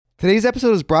Today's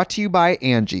episode is brought to you by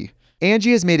Angie.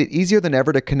 Angie has made it easier than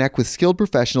ever to connect with skilled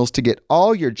professionals to get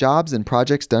all your jobs and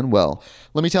projects done well.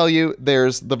 Let me tell you,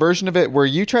 there's the version of it where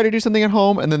you try to do something at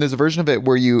home, and then there's a version of it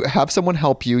where you have someone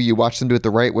help you, you watch them do it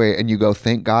the right way, and you go,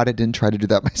 thank God I didn't try to do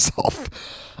that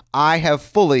myself. I have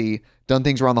fully done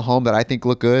things around the home that I think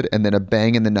look good, and then a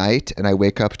bang in the night, and I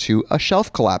wake up to a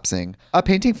shelf collapsing, a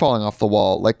painting falling off the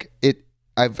wall.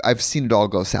 I've seen it all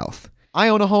go south. I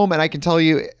own a home, and I can tell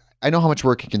you, I know how much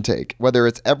work it can take. Whether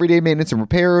it's everyday maintenance and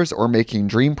repairs or making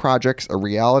dream projects a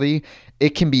reality,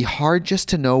 it can be hard just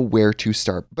to know where to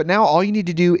start. But now all you need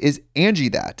to do is Angie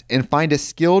that and find a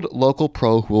skilled local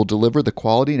pro who will deliver the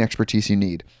quality and expertise you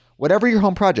need. Whatever your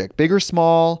home project, big or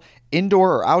small,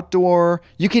 indoor or outdoor,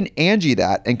 you can Angie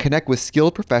that and connect with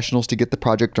skilled professionals to get the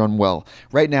project done well.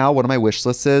 Right now, one of my wish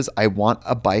lists is I want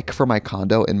a bike for my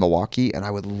condo in Milwaukee, and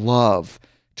I would love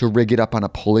to rig it up on a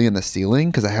pulley in the ceiling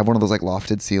because I have one of those like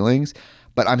lofted ceilings,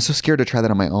 but I'm so scared to try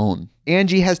that on my own.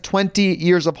 Angie has 20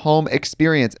 years of home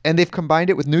experience, and they've combined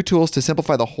it with new tools to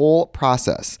simplify the whole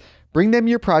process. Bring them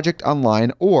your project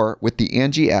online or with the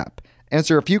Angie app.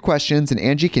 Answer a few questions and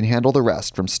Angie can handle the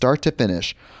rest from start to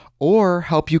finish, or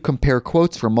help you compare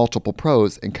quotes from multiple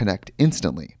pros and connect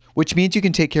instantly, which means you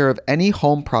can take care of any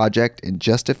home project in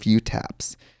just a few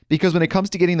taps. Because when it comes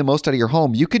to getting the most out of your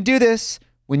home, you can do this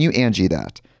when you Angie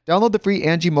that. Download the free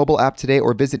Angie mobile app today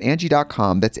or visit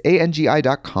Angie.com. That's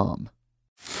ANGI.com.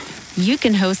 You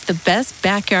can host the best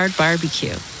backyard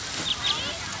barbecue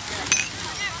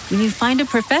when you find a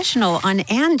professional on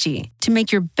Angie to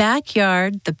make your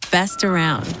backyard the best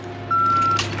around.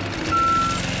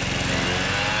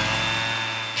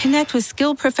 Connect with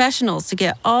skilled professionals to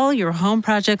get all your home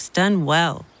projects done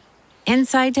well.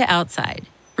 Inside to outside,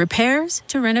 repairs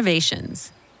to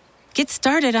renovations. Get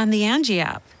started on the Angie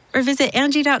app or visit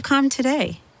Angie.com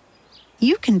today.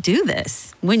 You can do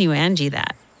this when you Angie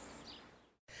that.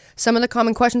 Some of the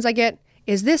common questions I get,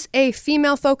 is this a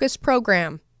female-focused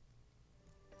program?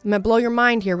 I'm going to blow your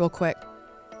mind here real quick.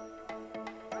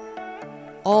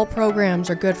 All programs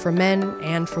are good for men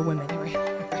and for women.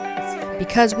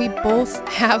 Because we both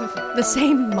have the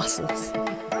same muscles.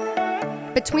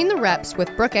 Between the Reps with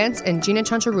Brooke Entz and Gina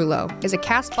Chancharulo is a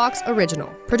CastBox original,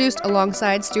 produced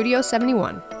alongside Studio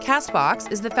 71. CastBox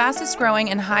is the fastest growing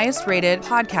and highest rated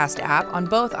podcast app on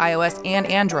both iOS and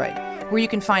Android, where you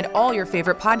can find all your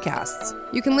favorite podcasts.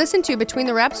 You can listen to Between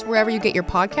the Reps wherever you get your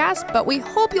podcasts, but we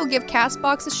hope you'll give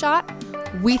CastBox a shot.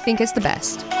 We think it's the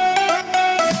best.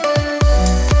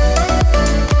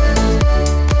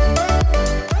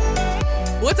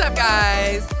 What's up,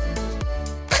 guys?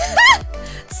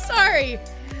 Sorry.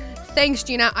 Thanks,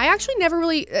 Gina. I actually never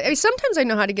really... sometimes I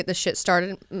know how to get this shit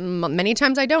started. Many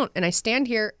times I don't. And I stand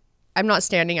here. I'm not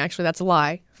standing, actually. That's a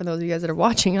lie. For those of you guys that are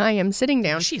watching, I am sitting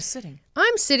down. She's sitting.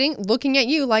 I'm sitting, looking at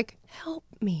you like, help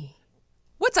me.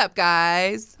 What's up,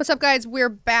 guys? What's up, guys? We're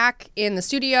back in the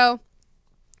studio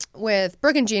with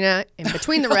Brooke and Gina in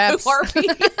Between the Reps. Who are we?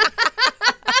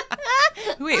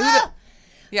 Wait,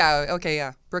 yeah, okay,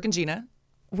 yeah. Brooke and Gina.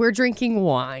 We're drinking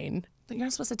wine. You're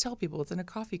not supposed to tell people it's in a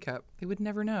coffee cup. They would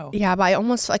never know. Yeah, but I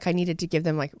almost feel like I needed to give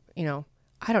them I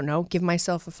don't know, give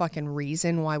myself a fucking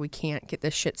reason why we can't get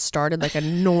this shit started like a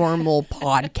normal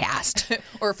podcast.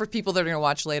 Or for people that are going to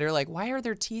watch later, like, why are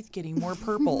their teeth getting more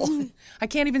purple? I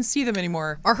can't even see them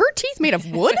anymore. Are her teeth made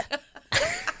of wood?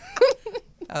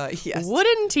 Yes.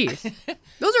 Wooden teeth.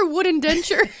 Those are wooden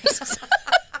dentures.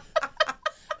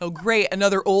 Oh, great.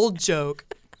 Another old joke.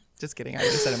 Just kidding. I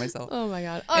already said it myself. Oh, my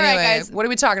God. All right, guys. What are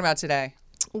we talking about today?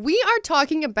 We are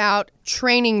talking about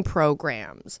training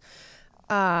programs.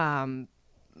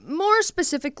 More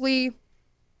specifically,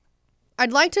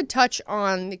 I'd like to touch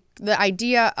on the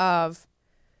idea of,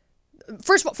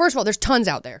 first of all, there's tons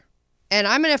out there. And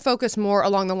I'm going to focus more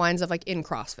along the lines of like in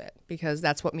CrossFit, because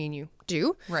that's what me and you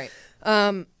do. Right.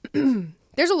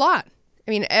 There's a lot. I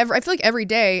mean, I feel like every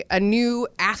day a new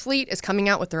athlete is coming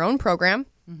out with their own program.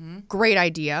 Mm-hmm. Great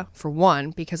idea, for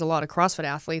one, because a lot of CrossFit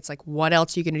athletes, like, what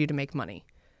else are you going to do to make money?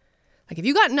 Like, if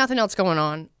you got nothing else going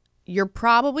on, you're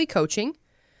probably coaching,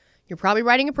 you're probably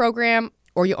writing a program,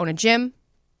 or you own a gym.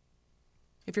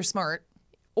 If you're smart.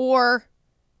 Or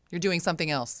you're doing something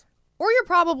else. Or you're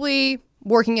probably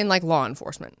working in, like, law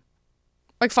enforcement.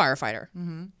 Like firefighter. Mm-hmm.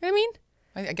 You know what I mean?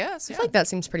 I guess, yeah. I feel like that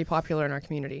seems pretty popular in our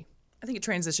community. I think it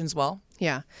transitions well.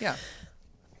 Yeah. Yeah.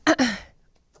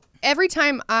 Every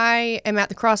time I am at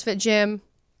the CrossFit gym,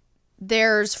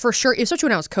 there's for sure, especially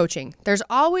when I was coaching, there's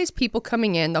always people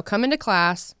coming in. They'll come into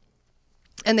class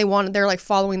and they're like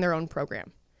following their own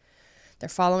program. They're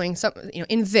following some,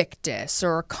 Invictus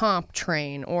or Comp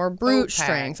Train or Brute OPEX.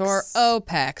 Strength or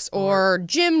OPEX or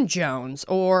Jim Jones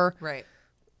or... Right.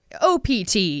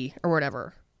 OPT or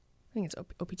whatever. I think it's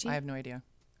OPT. I have no idea.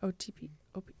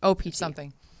 OPT.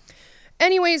 Something.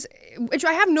 Anyways, which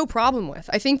I have no problem with.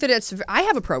 I think that I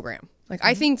have a program. Like,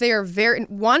 I think they are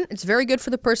it's very good for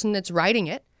the person that's writing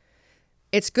it.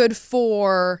 It's good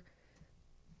for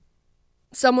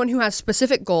someone who has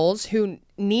specific goals, who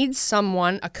needs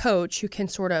a coach who can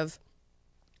sort of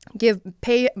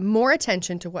pay more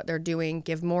attention to what they're doing,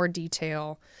 give more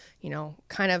detail,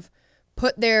 kind of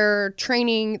put their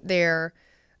training, their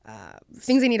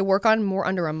things they need to work on more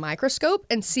under a microscope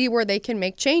and see where they can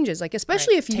make changes. Like,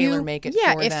 especially if tailor make it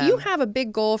for if them. you have a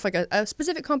big goal for like a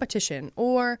specific competition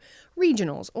or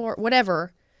regionals or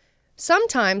whatever,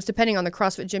 sometimes depending on the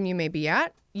CrossFit gym you may be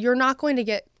at, you're not going to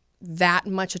get that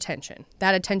much attention,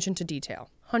 that attention to detail,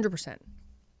 100%.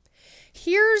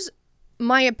 Here's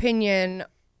my opinion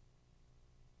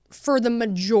for the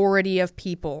majority of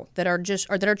people that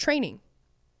are training.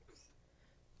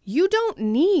 You don't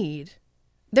need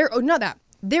there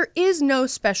is no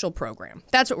special program.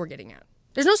 That's what we're getting at.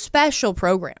 There's no special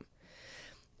program.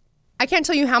 I can't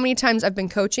tell you how many times I've been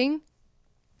coaching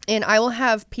and I will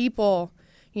have people,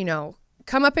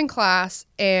 come up in class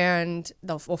and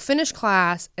we'll finish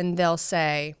class and they'll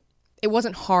say, it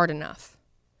wasn't hard enough.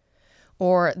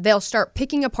 Or they'll start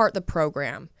picking apart the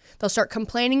program. They'll start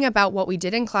complaining about what we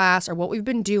did in class or what we've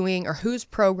been doing or who's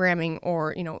programming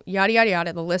or, yada, yada,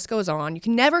 yada. The list goes on. You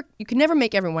can never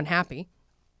make everyone happy.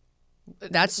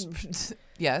 That's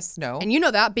yes, no. And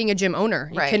that being a gym owner,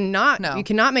 you right.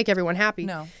 cannot make everyone happy.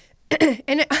 No.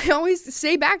 And I always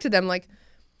say back to them, like,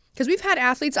 because we've had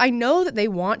athletes, I know that they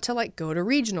want to go to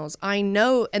regionals. I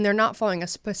know, and they're not following a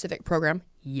specific program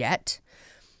yet.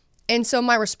 And so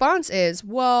my response is,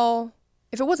 well,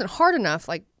 if it wasn't hard enough,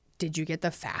 did you get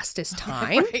the fastest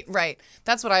time? Right.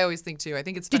 That's what I always think too. I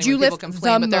think it's funny did you when people lift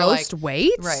complain, the but they're most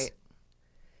weights? Right.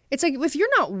 It's like, if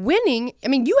you're not winning,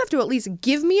 you have to at least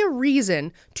give me a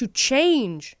reason to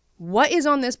change what is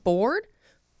on this board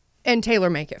and tailor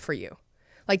make it for you.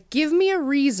 Give me a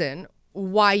reason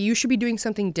why you should be doing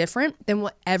something different than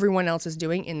what everyone else is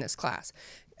doing in this class.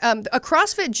 A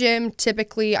CrossFit gym,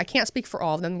 typically, I can't speak for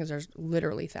all of them because there's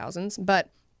literally thousands, but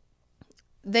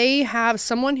they have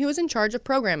someone who is in charge of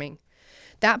programming.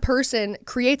 That person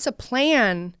creates a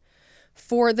plan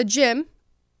for the gym,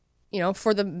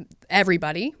 for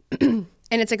everybody. And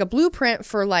it's like a blueprint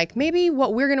for maybe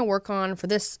what we're going to work on for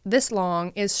this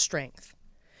long is strength.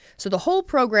 So the whole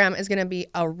program is going to be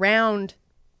around,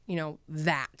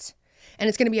 that. And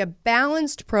it's going to be a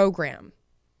balanced program.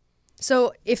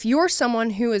 So if you're someone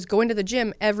who is going to the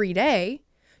gym every day,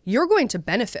 you're going to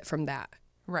benefit from that.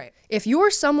 Right. If you're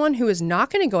someone who is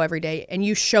not going to go every day and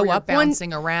you show up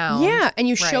bouncing around. Yeah, and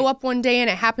you show up one day and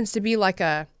it happens to be like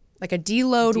a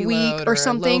deload week or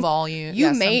something, low volume.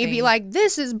 You may be like,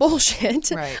 this is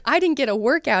bullshit. Right. I didn't get a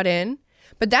workout in.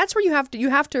 But that's where you have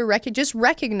to just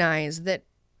recognize that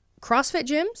CrossFit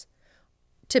gyms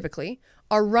typically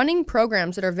are running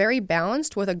programs that are very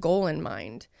balanced with a goal in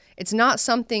mind. It's not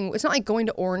like going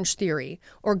to Orange Theory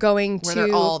or going where to...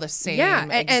 they're all the same. Yeah,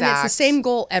 and it's the same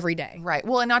goal every day. Right.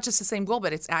 Well, and not just the same goal,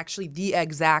 but it's actually the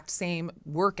exact same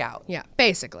workout. Yeah,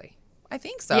 basically. I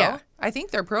think so. Yeah. I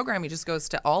think their programming just goes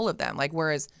to all of them.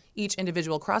 Whereas each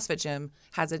individual CrossFit gym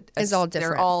has is all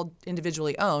different. They're all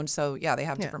individually owned. So, yeah, they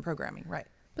have different programming. Right.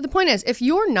 But the point is, if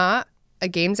you're not a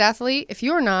games athlete, if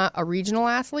you're not a regional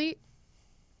athlete,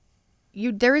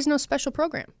 there is no special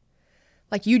program.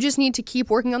 You just need to keep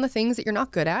working on the things that you're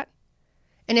not good at.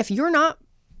 And if you're not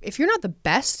the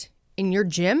best in your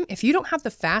gym, if you don't have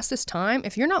the fastest time,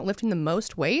 if you're not lifting the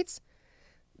most weights,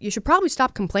 you should probably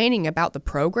stop complaining about the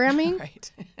programming.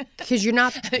 Right. Because you're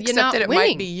not Except not that it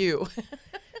winning. might be you.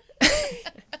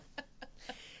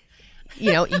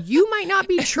 You might not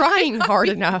be trying hard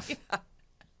enough.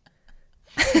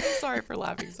 Sorry for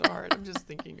laughing so hard. I'm just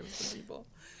thinking of some people.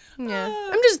 Yeah.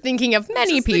 I'm just thinking of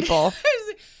many people.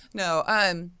 No,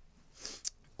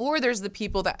 or there's the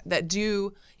people that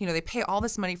do, they pay all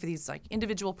this money for these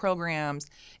individual programs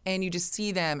and you just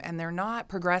see them and they're not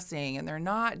progressing and they're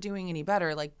not doing any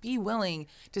better. Be willing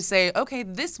to say, okay,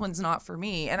 this one's not for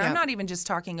me. And I'm not even just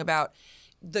talking about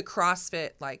the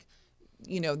CrossFit,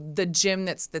 the gym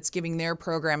that's giving their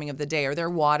programming of the day or their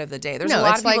WOD of the day. There's a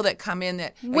lot of people that come in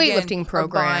that weightlifting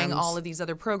programs, are buying all of these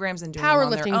other programs and doing them on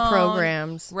their powerlifting own.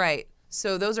 programs. Right.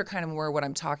 So those are kind of more what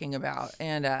I'm talking about.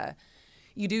 And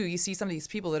you see some of these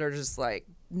people that are just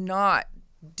not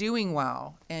doing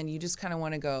well and you just kind of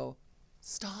want to go,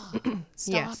 stop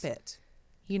it,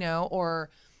 or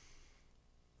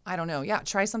I don't know. Yeah.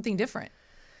 Try something different.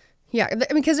 Yeah.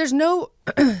 Because there's no,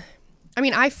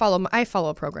 I follow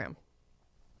a program.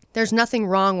 There's nothing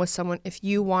wrong with someone if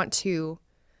you want to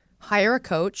hire a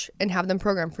coach and have them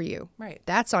program for you. Right.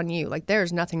 That's on you. Like,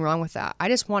 there's nothing wrong with that. I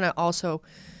just want to also,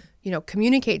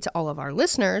 communicate to all of our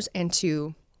listeners and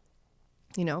to,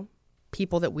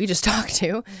 people that we just talked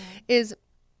to is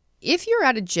if you're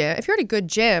at a good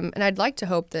gym, and I'd like to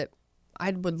hope that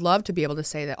I would love to be able to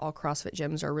say that all CrossFit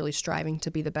gyms are really striving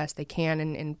to be the best they can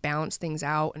and balance things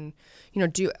out and,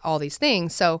 do all these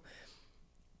things. So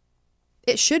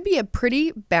it should be a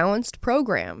pretty balanced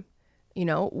program,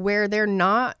 where they're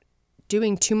not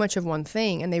doing too much of one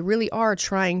thing and they really are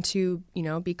trying to,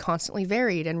 be constantly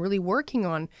varied and really working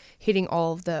on hitting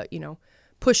all of the,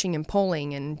 pushing and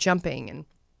pulling and jumping and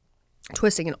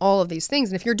twisting and all of these things.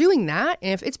 And if you're doing that,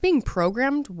 and if it's being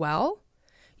programmed well,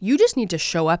 you just need to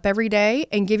show up every day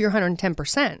and give your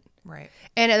 110%. Right.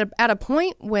 And at a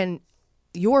point when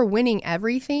you're winning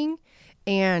everything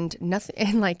and nothing,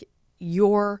 and like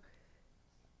you're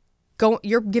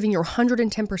giving your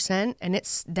 110%, and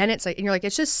it's like, and you're like,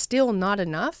 it's just still not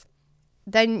enough,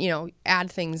 then, add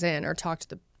things in or talk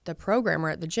to the programmer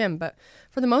at the gym. But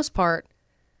for the most part,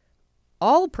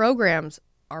 all programs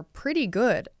are pretty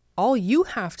good. All you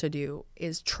have to do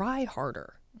is try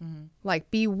harder.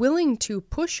 Like, be willing to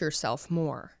push yourself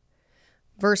more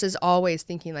versus always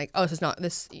thinking like, oh, this is not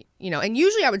this, and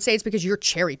usually I would say it's because you're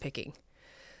cherry picking.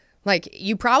 Like,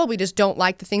 you probably just don't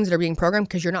like the things that are being programmed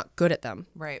because you're not good at them.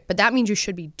 Right. But that means you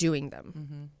should be doing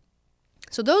them.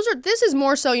 So this is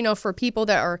more so, for people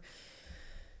that are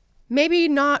maybe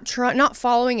not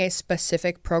following a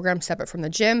specific program separate from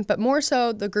the gym, but more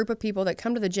so the group of people that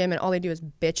come to the gym and all they do is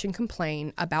bitch and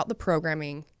complain about the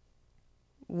programming,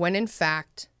 when in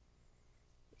fact,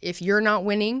 if you're not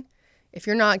winning, if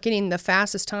you're not getting the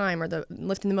fastest time or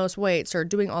lifting the most weights or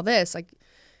doing all this, like,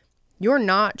 you're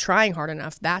not trying hard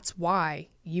enough. That's why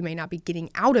you may not be getting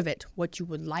out of it what you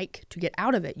would like to get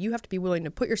out of it. You have to be willing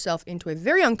to put yourself into a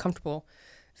very uncomfortable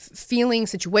feeling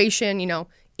situation,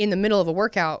 in the middle of a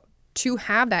workout to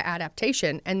have that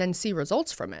adaptation and then see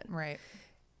results from it. Right.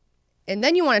 And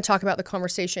then you want to talk about the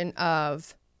conversation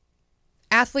of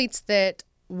athletes that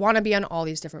want to be on all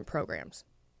these different programs.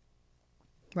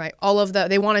 Right.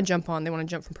 They want to jump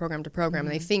from program to program,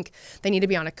 and they think they need to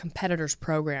be on a competitor's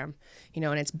program, and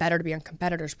it's better to be on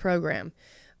competitor's program.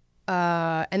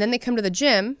 And then they come to the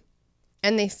gym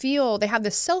and they feel they have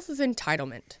this self of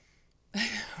entitlement.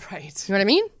 Right. You know what I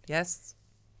mean? Yes.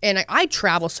 And I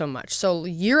travel so much. So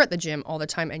you're at the gym all the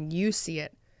time and you see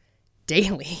it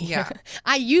daily. Yeah.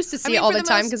 I used to see it all the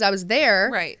time because I was there.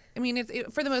 Right. I mean,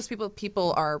 for the most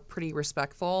people are pretty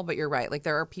respectful, but you're right. Like,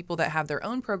 there are people that have their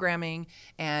own programming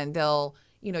and they'll,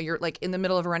 you're like in the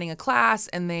middle of running a class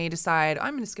and they decide,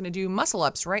 I'm just going to do muscle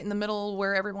ups right in the middle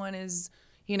where everyone is,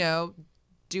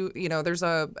 there's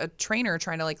a trainer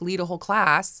trying to like lead a whole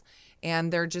class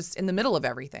and they're just in the middle of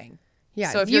everything.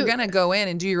 Yeah. So if you're going to go in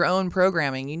and do your own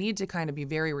programming, you need to kind of be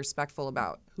very respectful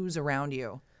about who's around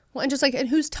you. Well, and just like, and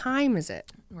whose time is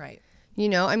it? Right.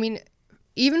 I mean,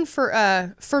 even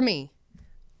for me,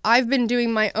 I've been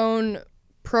doing my own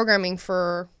programming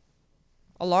for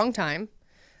a long time,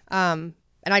 and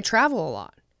I travel a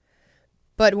lot.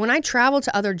 But when I travel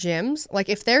to other gyms, like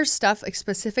if there's stuff, like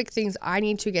specific things I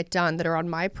need to get done that are on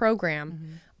my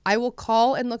program, I will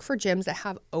call and look for gyms that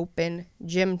have open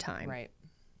gym time. Right.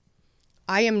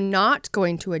 I am not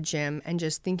going to a gym and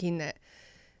just thinking that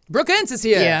Brooke Ince is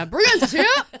here. Yeah, Brooke Ince is here.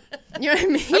 You know what I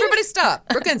mean? Everybody stop.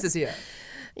 Brooke Ince is here.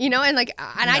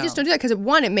 I just don't do that because,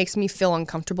 one, it makes me feel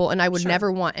uncomfortable, and I would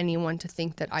never want anyone to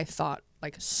think that I thought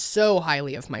like so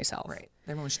highly of myself. Right.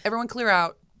 Everyone clear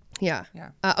out. Yeah. Yeah.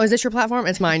 Is this your platform?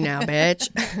 It's mine now, bitch.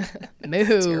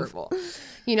 Move. Terrible.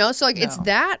 So like it's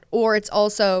that, or it's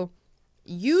also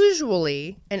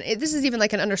usually, and this is even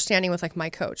like an understanding with like my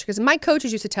coach, because my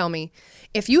coaches used to tell me,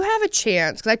 if you have a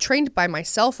chance, because I trained by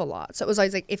myself a lot, so it was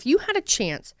always like, if you had a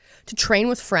chance to train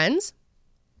with friends,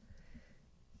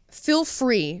 feel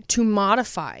free to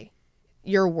modify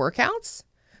your workouts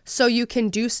so you can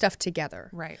do stuff together.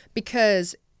 Right.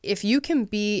 Because if you can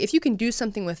do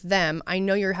something with them, I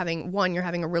know you're having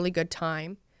a really good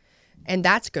time, and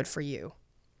that's good for you.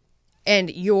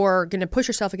 And you're going to push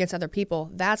yourself against other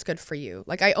people, that's good for you.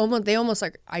 Like they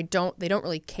don't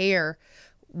really care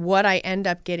what I end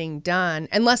up getting done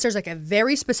unless there's like a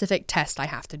very specific test I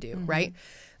have to do, right?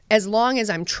 As long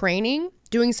as I'm training,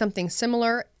 doing something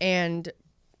similar, and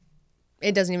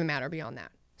it doesn't even matter beyond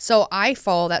that. So I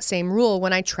follow that same rule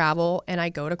when I travel and I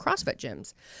go to CrossFit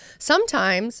gyms.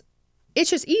 Sometimes it's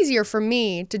just easier for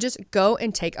me to just go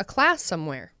and take a class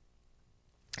somewhere.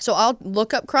 So I'll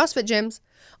look up CrossFit gyms,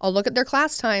 I'll look at their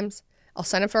class times, I'll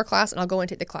sign up for a class, and I'll go and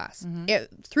take the class.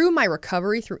 Through my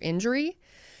recovery, through injury,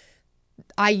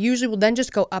 I usually will then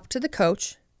just go up to the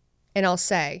coach and I'll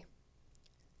say,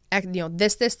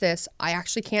 this, I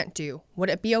actually can't do. Would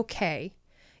it be okay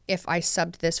if I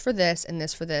subbed this for this and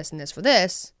this for this and this for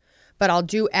this, but I'll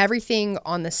do everything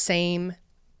on the same,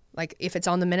 like if it's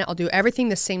on the minute, I'll do everything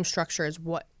the same structure as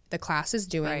what the class is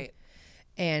doing. Right.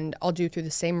 And I'll do through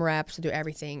the same reps, I'll do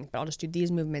everything, but I'll just do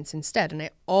these movements instead. And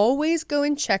I always go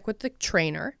and check with the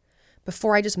trainer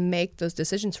before I just make those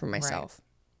decisions for myself.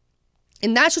 Right.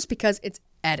 And that's just because it's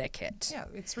etiquette. Yeah,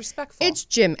 it's respectful. It's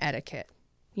gym etiquette,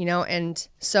 and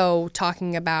so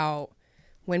talking about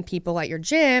when people at your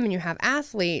gym and you have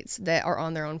athletes that are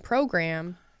on their own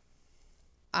program,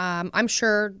 I'm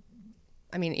sure,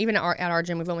 even at our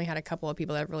gym, we've only had a couple of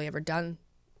people that have really ever done,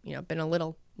 been a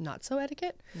little not so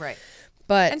etiquette. Right.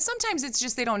 But and sometimes it's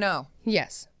just they don't know.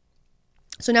 Yes.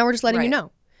 So now we're just letting you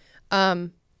know.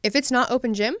 If it's not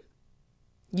open gym,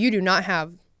 you do not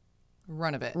have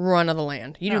run of it. Run of the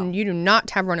land. You do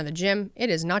not have run of the gym. It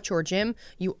is not your gym.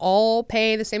 You all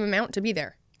pay the same amount to be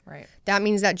there. Right. That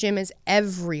means that gym is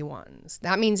everyone's.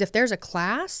 That means if there's a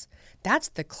class, that's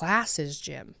the class's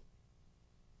gym.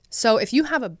 So if you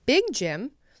have a big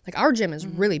gym, like our gym is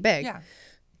really big,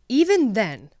 even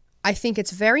then, I think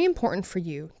it's very important for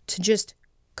you to just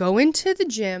go into the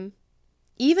gym,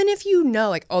 even if you know,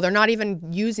 like, oh, they're not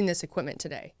even using this equipment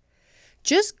today.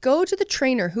 Just go to the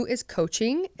trainer who is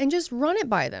coaching and just run it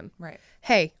by them. Right.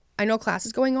 Hey, I know class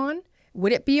is going on.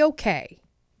 Would it be okay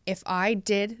if I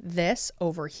did this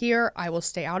over here? I will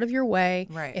stay out of your way.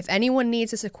 Right. If anyone needs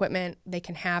this equipment, they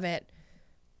can have it,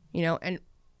 and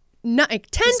not like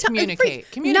 10 times.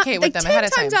 Communicate with them ahead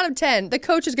of time. 10 times out of 10, the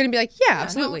coach is going to be like, yeah,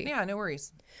 absolutely. No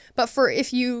worries. But for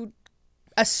if you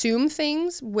assume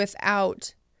things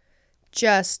without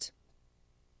just,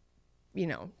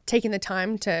 taking the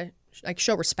time to like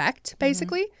show respect,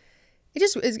 basically,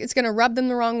 it's going to rub them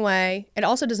the wrong way. It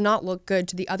also does not look good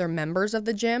to the other members of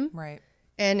the gym. Right.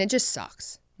 And it just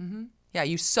sucks. Mm-hmm. Yeah,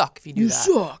 you suck if you do that.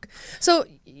 You suck. So,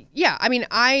 yeah,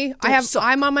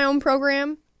 I'm on my own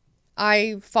program.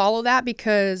 I follow that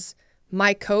because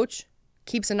my coach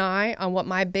keeps an eye on what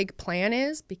my big plan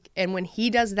is. And when he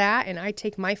does that and I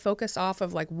take my focus off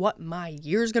of like what my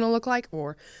year's going to look like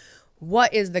or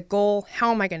what is the goal,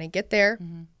 how am I going to get there,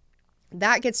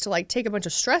 that gets to like take a bunch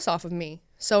of stress off of me.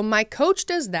 So my coach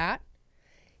does that.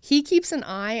 He keeps an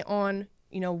eye on,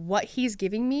 what he's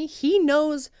giving me. He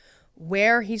knows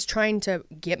where he's trying to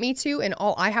get me to. And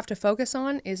all I have to focus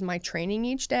on is my training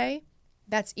each day.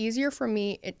 That's easier for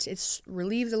me. It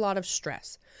relieves a lot of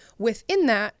stress. Within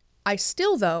that, I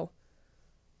still, though,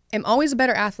 am always a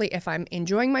better athlete if I'm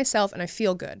enjoying myself and I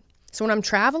feel good. So when I'm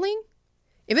traveling,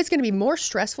 if it's going to be more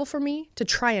stressful for me to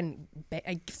try and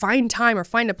find time or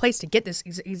find a place to get this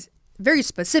very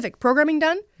specific programming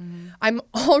done, I'm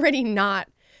already not,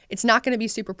 it's not going to be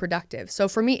super productive. So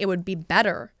for me, it would be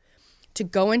better to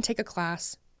go and take a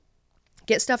class,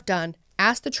 get stuff done,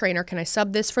 ask the trainer, can I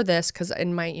sub this for this? Because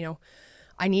in my,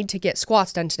 I need to get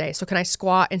squats done today. So can I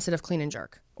squat instead of clean and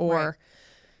jerk? Or,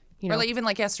 or like even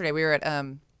like yesterday, we were at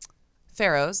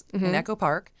Pharaoh's in Echo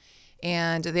Park,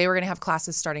 and they were going to have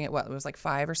classes starting at it was like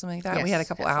 5 or something like that. Yes, we had a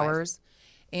couple at 5. hours.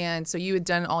 And so you had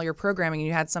done all your programming and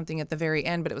you had something at the very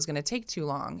end, but it was going to take too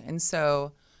long. And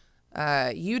so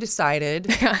you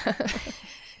decided...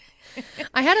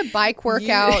 I had a bike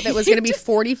workout that was going to be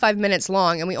 45 minutes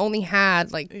long, and we only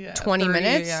had like 20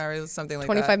 minutes. Yeah, or something like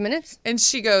 25 that. minutes. And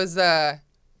she goes, I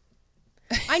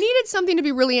needed something to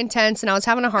be really intense, and I was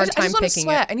having a hard time picking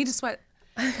it. I need to sweat.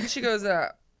 And she goes, and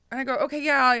I go, okay,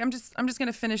 yeah, I'm just going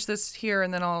to finish this here,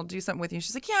 and then I'll do something with you.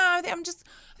 She's like, yeah, I think I'm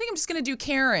just going to do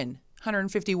Karen,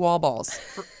 150 wall balls.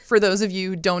 For those of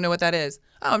you who don't know what that is.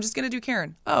 Oh, I'm just going to do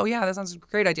Karen. Oh, yeah, that sounds a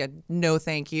great idea. No,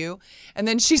 thank you. And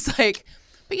then she's like,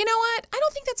 but you know what? I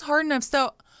don't think that's hard enough.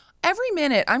 So every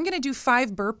minute I'm going to do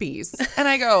 5 burpees. And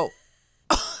I go,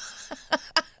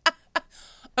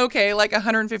 okay, like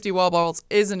 150 wall balls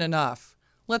isn't enough.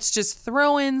 Let's just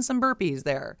throw in some burpees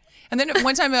there. And then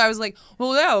one time I was like,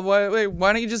 well, yeah,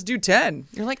 why don't you just do 10?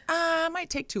 You're like, it might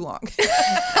take too long.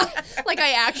 Like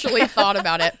I actually thought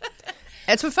about it.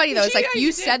 It's so funny though. It's like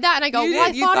you said that and I go, well,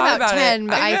 I thought about 10,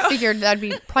 but I figured that'd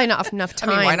be probably not enough time.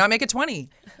 I mean, why not make it 20?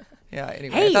 Yeah,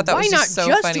 anyway, hey, I thought that why was not just so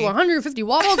just funny. do 150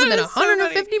 wobbles and then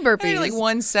 150 burpees? I did like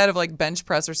one set of like bench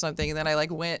press or something, and then I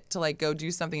like went to like go do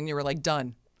something, and you were like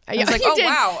done. I was like, oh did.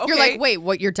 wow, okay. You're like, wait,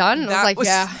 what? You're done? And I was like,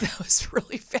 yeah. That was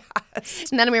really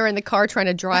fast. And then we were in the car trying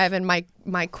to drive, and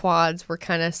my quads were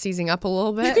kind of seizing up a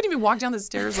little bit. You couldn't even walk down the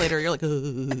stairs later. You're like,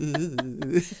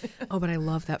 oh, but I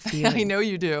love that feeling. I know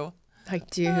you do. I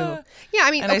do. Yeah,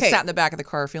 I mean, and okay. I sat in the back of the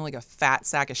car feeling like a fat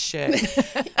sack of shit.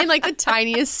 In like the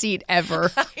tiniest seat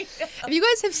ever. If you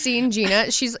guys have seen Gina,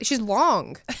 she's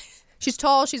long. She's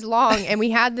tall, she's long, and we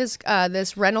had this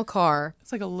this rental car.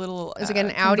 It's like a little. It's like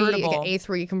an Audi, like convertible. an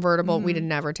A3 convertible. We did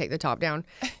never take the top down,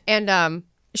 and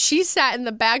she sat in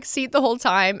the back seat the whole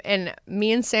time, and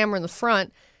me and Sam were in the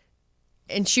front,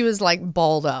 and she was like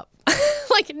balled up,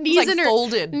 like knees like in her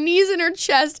folded. knees in her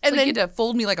chest, and Like then you had to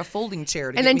fold me like a folding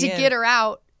chair to and get then me to in. get her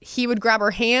out, he would grab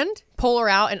her hand, pull her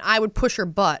out, and I would push her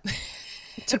butt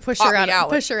to push Pop her me out, out.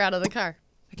 push her out of the car.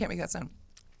 I can't make that sound.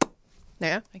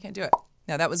 Yeah, I can't do it.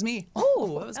 No, that was me.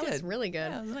 Oh, that was that good. was really good.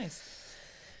 Yeah, that was nice.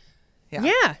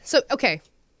 Yeah. So, okay.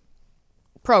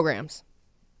 Programs.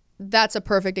 That's a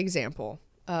perfect example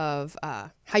of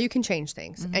how you can change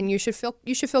things, and you should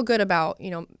feel good about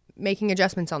making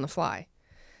adjustments on the fly.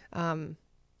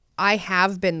 I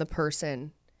have been the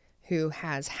person who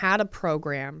has had a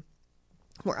program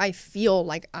where I feel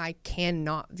like I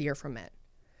cannot veer from it.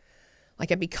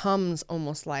 Like it becomes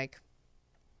almost like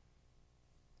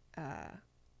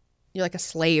you're like a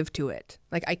slave to it.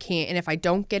 Like I can't, and if I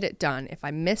don't get it done, if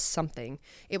I miss something,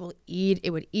 it would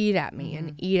eat at me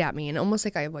and eat at me, and almost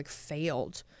like I like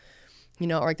failed, or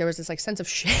like there was this like sense of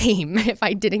shame if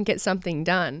I didn't get something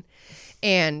done.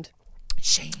 And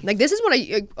Shame. like this is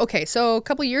what so a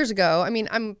couple years ago,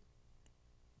 I'm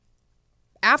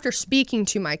after speaking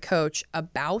to my coach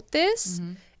about this,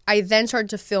 I then started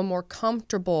to feel more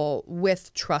comfortable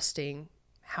with trusting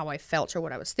how I felt or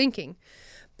what I was thinking.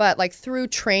 But like through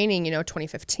training,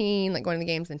 2015, like going to the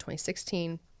games in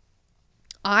 2016,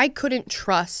 I couldn't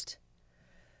trust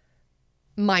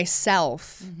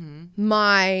myself,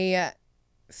 my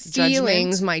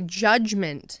feelings, my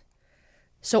judgment.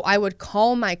 So I would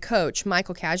call my coach,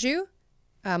 Michael Caju.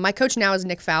 My coach now is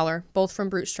Nick Fowler, both from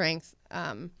Brute Strength,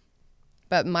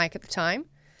 but Mike at the time.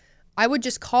 I would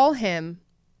just call him,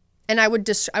 and I would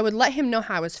let him know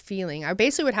how I was feeling. I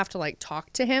basically would have to like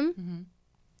talk to him.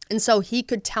 And so he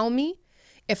could tell me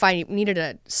if I needed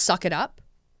to suck it up,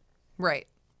 Right.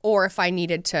 or if I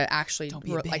needed to actually Don't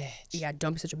be a bitch.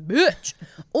 don't be such a bitch,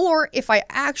 or if I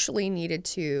actually needed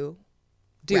to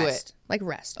rest. Like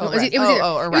rest. Oh, No, it was rest. either,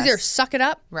 or it was either rest. suck it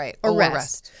up, Right. or Or rest.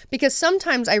 rest. Because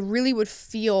sometimes I really would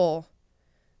feel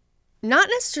not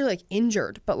necessarily like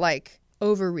injured, but like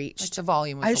overreached. Like the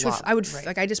volume was I just a lot. right.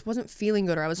 Like I just wasn't feeling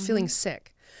good, or I was feeling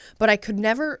sick, but I could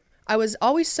never. I was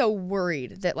always so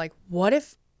worried that like, what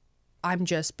if I'm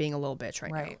just being a little bitch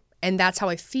right now, Right. and that's how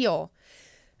I feel.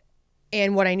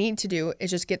 And what I need to do is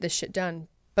just get this shit done.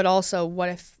 But also, what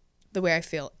if the way I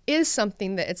feel is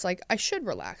something that it's like I should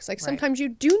relax? Like sometimes you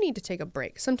do need to take a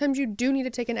break. Sometimes you do need to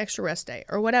take an extra rest day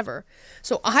or whatever.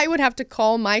 So I would have to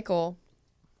call Michael,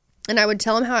 and I would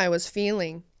tell him how I was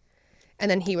feeling,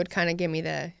 and then he would kind of give me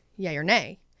the yay or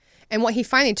nay. And what he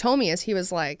finally told me is he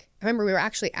was like, I remember we were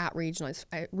actually at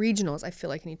regionals, I feel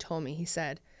like, and he told me, he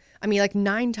said, like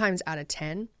 9 times out of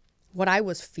 10, what I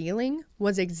was feeling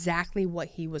was exactly what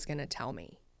he was going to tell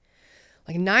me.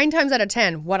 Like 9 times out of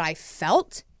 10, what I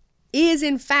felt is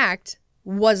in fact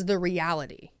was the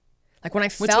reality. Like when I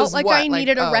felt was like what? I Like,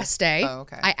 needed a rest day,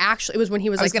 okay. it was when he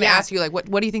was I was like, going to ask you, like, what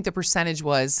do you think the percentage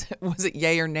was? Was it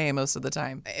yay or nay most of the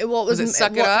time? Was it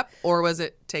suck it up, or was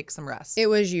it take some rest? It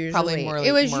was usually Probably more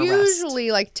it was more rest.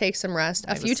 usually like take some rest.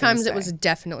 A I few was gonna times it say. was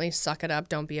definitely suck it up,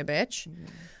 don't be a bitch.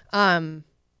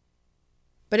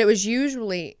 But it was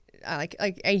usually like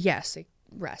a yes, like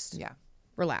rest. Yeah.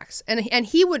 Relax. And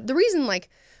he would, the reason, like,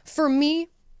 for me,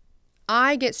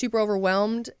 I get super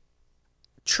overwhelmed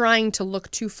trying to look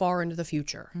too far into the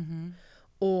future.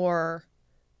 Or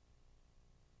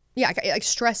it like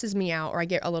stresses me out, or I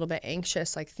get a little bit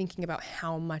anxious, like thinking about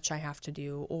how much I have to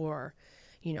do, or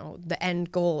the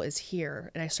end goal is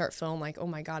here, and I start feeling like, oh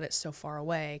my God, it's so far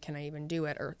away, can I even do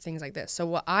it, or things like this. So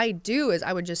what I do is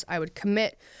I would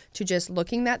commit to just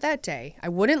looking at that day. I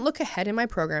wouldn't look ahead in my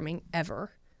programming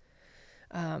ever.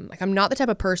 Like I'm not the type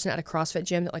of person at a CrossFit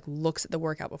gym that like looks at the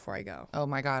workout before I go. Oh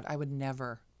my God, I would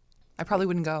never. I probably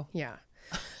wouldn't go. Yeah.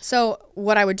 So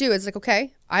what I would do is like,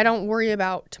 okay, I don't worry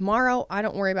about tomorrow. I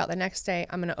don't worry about the next day.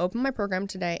 I'm going to open my program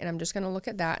today, and I'm just going to look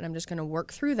at that, and I'm just going to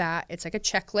work through that. It's like a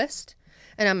checklist,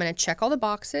 and I'm going to check all the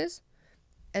boxes,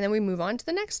 and then we move on to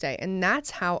the next day. And that's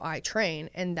how I train,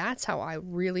 and that's how I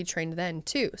really trained then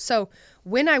too. So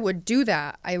when I would do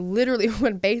that, I literally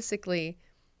would basically,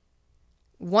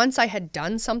 once I had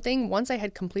done something, once I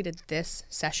had completed this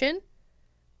session,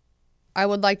 I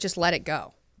would like just let it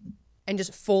go and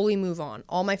just fully move on,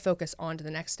 all my focus on to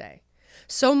the next day.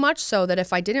 So much so that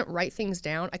if I didn't write things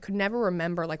down, I could never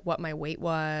remember like what my weight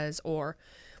was or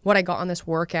what I got on this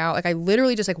workout. Like I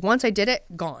literally just like, once I did it,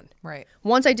 gone. Right.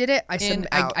 Once I did it,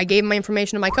 out. I gave my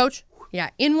information to my coach. Yeah,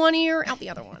 in one ear, out the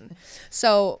other one.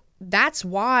 So that's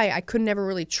why I could never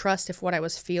really trust if what I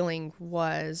was feeling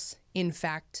was in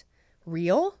fact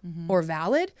real or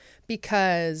valid,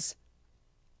 because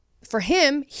for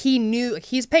him, he knew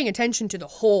he's paying attention to the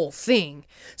whole thing.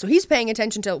 So he's paying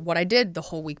attention to what I did the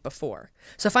whole week before.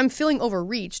 So if I'm feeling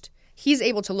overreached, he's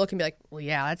able to look and be like, well,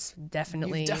 yeah, that's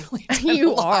definitely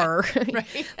you are.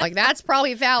 Right? Like, that's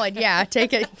probably valid. Yeah,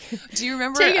 take it. Do you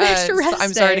remember? Take an extra rest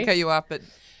I'm sorry day. to cut you off, but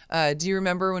do you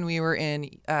remember when we were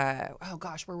in, where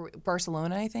were we?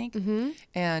 Barcelona, I think? Mm-hmm.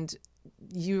 And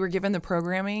you were given the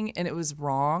programming and it was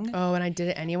wrong. Oh, and I did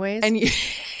it anyways? And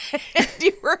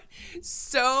you were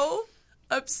so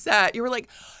upset. You were like,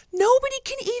 nobody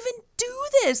can even do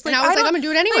this. And I was like, I'm going to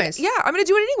do it anyways. Like, yeah, I'm going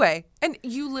to do it anyway. And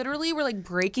you literally were like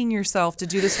breaking yourself to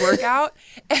do this workout.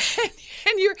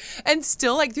 and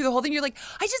still like through the whole thing, you're like,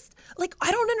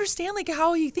 I don't understand like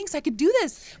how he thinks I could do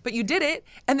this. But you did it.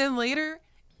 And then later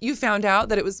you found out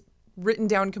that it was written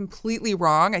down completely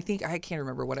wrong. I can't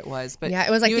remember what it was, but yeah, it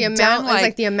was like the amount. It was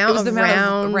like the amount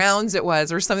of rounds it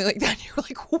was, or something like that. You were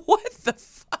like, what the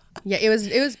fuck? Yeah, it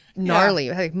was gnarly.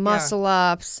 It had like muscle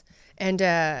ups and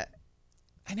I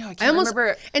know. I can't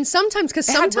remember. And sometimes, because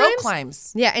had sometimes rope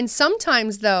climbs. Yeah, and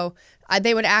sometimes though,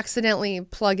 they would accidentally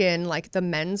plug in like the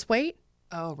men's weight.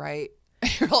 Oh right.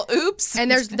 You're all, oops.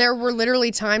 And there were literally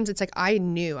times it's like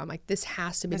I'm like, this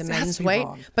has to be the men's weight.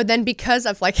 Wrong. But then because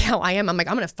of like how I am, I'm like,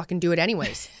 I'm gonna fucking do it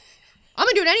anyways. I'm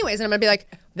gonna do it anyways, and I'm gonna be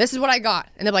like, this is what I got.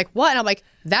 And they're like, what? And I'm like,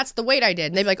 that's the weight I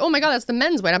did. And they'd be like, oh my God, that's the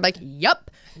men's weight. I'm like,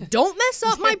 yup. Don't mess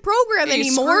up my program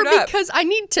anymore because I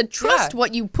need to trust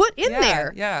what you put in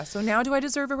there. Yeah. So now do I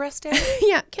deserve a rest day?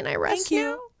 Yeah. Can I rest Thank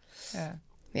now? you.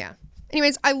 Yeah.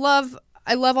 Anyways, I love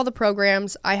all the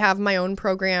programs. I have my own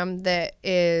program that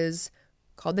is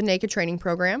called the Naked Training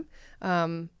Program,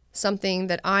 something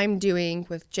that I'm doing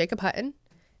with Jacob Hutton.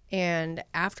 And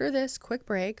after this quick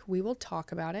break, we will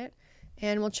talk about it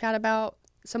and we'll chat about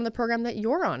some of the program that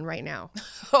you're on right now.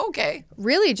 Okay.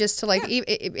 Really just to like,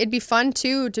 it'd be fun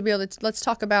too to be able to, let's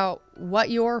talk about what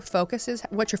your focus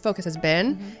has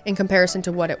been in comparison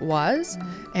to what it was.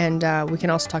 And we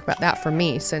can also talk about that for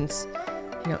me since,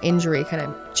 injury kind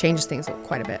of changes things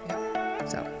quite a bit.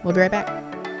 So we'll be right back.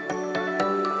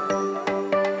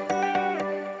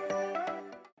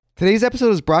 Today's episode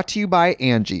is brought to you by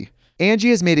Angie. Angie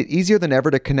has made it easier than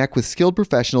ever to connect with skilled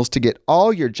professionals to get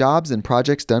all your jobs and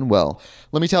projects done well.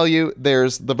 Let me tell you,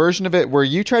 there's the version of it where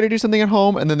you try to do something at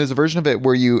home, and then there's a version of it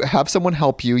where you have someone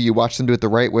help you, you watch them do it the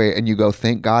right way, and you go,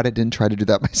 thank God I didn't try to do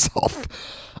that myself.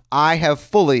 I have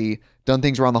fully done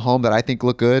things around the home that I think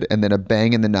look good, and then a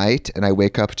bang in the night, and I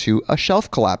wake up to a shelf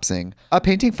collapsing, a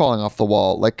painting falling off the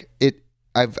wall.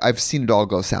 I've seen it all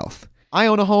go south. I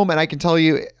own a home, and I can tell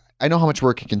you, I know how much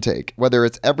work it can take. Whether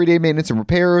it's everyday maintenance and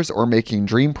repairs or making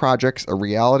dream projects a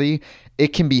reality, it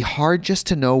can be hard just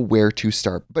to know where to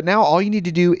start. But now all you need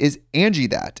to do is Angie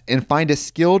that and find a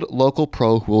skilled local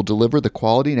pro who will deliver the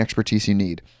quality and expertise you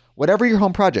need. Whatever your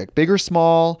home project, big or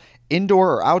small,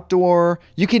 indoor or outdoor,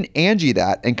 you can Angie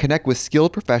that and connect with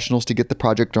skilled professionals to get the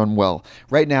project done well.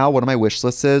 Right now, one of my wish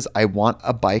lists is I want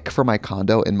a bike for my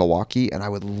condo in Milwaukee, and I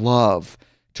would love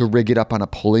to rig it up on a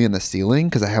pulley in the ceiling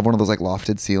because I have one of those like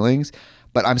lofted ceilings,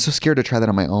 but I'm so scared to try that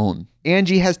on my own.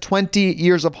 Angie has 20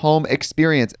 years of home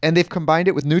experience, and they've combined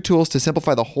it with new tools to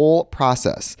simplify the whole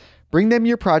process. Bring them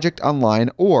your project online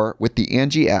or with the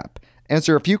Angie app.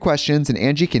 Answer a few questions and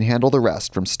Angie can handle the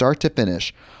rest from start to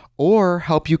finish, or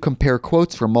help you compare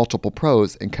quotes from multiple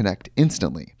pros and connect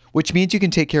instantly, which means you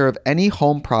can take care of any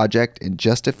home project in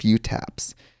just a few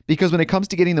taps. Because when it comes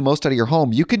to getting the most out of your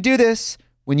home, you can do this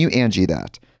when you Angie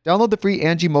that. Download the free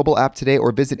Angie mobile app today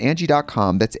or visit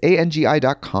Angie.com. That's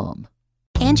ANGI.com.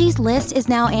 Angie's List is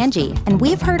now Angie, and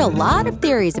we've heard a lot of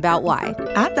theories about why.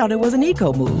 I thought it was an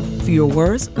eco move. Fewer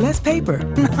words, less paper.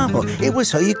 No, it was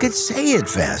so you could say it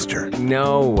faster.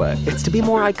 No, it's to be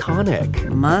more iconic.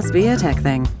 Must be a tech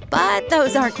thing. But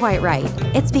those aren't quite right.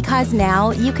 It's because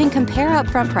now you can compare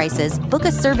upfront prices, book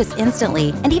a service instantly,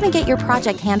 and even get your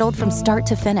project handled from start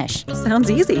to finish. Sounds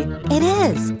easy. It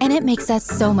is, and it makes us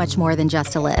so much more than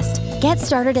just a list. Get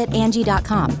started at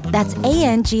Angie.com. That's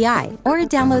ANGI, or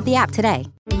download the app today.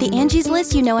 The Angie's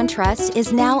List you know and trust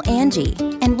is now Angie,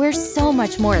 and we're so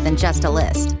much more than just a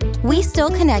list. We still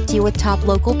connect you with top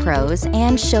local pros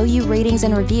and show you ratings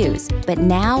and reviews, but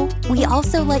now we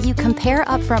also let you compare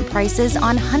upfront prices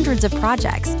on hundreds of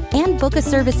projects and book a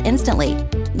service instantly.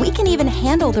 We can even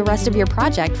handle the rest of your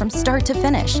project from start to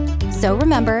finish. So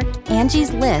remember,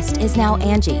 Angie's List is now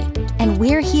Angie, and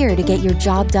we're here to get your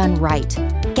job done right.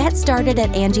 Get started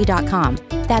at Angie.com.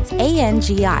 That's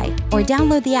ANGI, or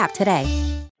download the app today.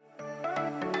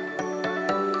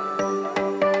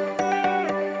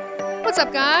 What's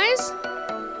up, guys?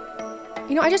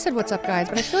 You know, I just said what's up, guys,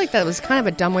 but I feel like that was kind of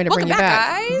a dumb way to Welcome bring you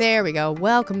back, back. guys. There we go.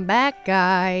 Welcome back,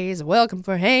 guys. Welcome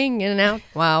for hanging out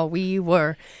while we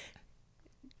were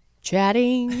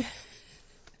chatting.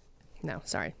 No,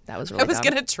 sorry. That was really I was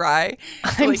dumb. going to try to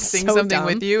I'm like sing so something dumb.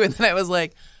 with you, and then I was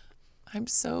like, I'm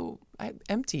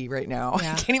empty right now.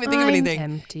 Yeah. I can't even think of I'm anything.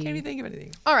 empty. Can't even think of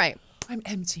anything. All right. I'm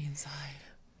empty inside.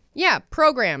 Yeah,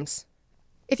 programs.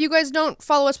 If you guys don't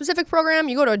follow a specific program,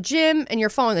 you go to a gym and you're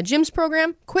following the gym's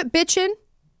program, quit bitching.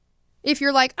 If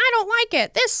you're like, I don't like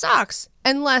it, this sucks.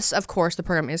 Unless, of course, the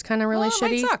program is kind of really It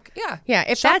shitty. might suck. Yeah. Yeah,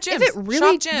 if Shop if gyms. it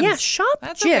really, Shop gyms. yeah, shop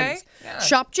That's gyms. okay. Yeah.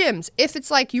 Shop gyms. If it's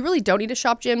like you really don't need to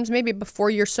shop gyms, maybe before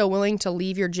you're so willing to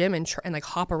leave your gym and like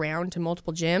hop around to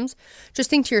multiple gyms, just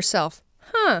think to yourself,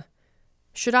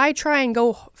 should I try and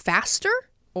go faster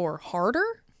or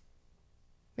harder?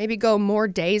 Maybe go more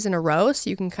days in a row so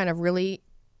you can kind of really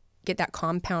get that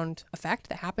compound effect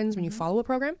that happens when you follow a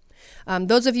program.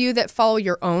 Those of you that follow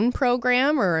your own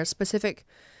program or a specific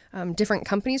different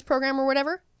company's program or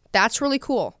whatever, that's really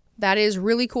cool. That is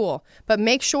really cool. But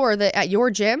make sure that at your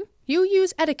gym, you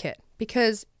use etiquette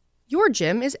because your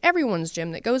gym is everyone's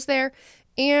gym that goes there.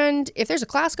 And if there's a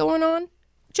class going on,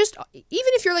 just even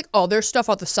if you're like, oh, there's stuff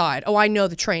on the side. Oh, I know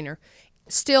the trainer.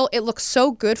 Still, it looks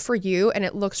so good for you and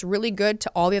it looks really good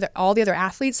to all the other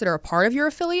athletes that are a part of your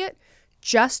affiliate.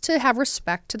 Just to have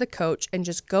respect to the coach and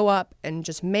just go up and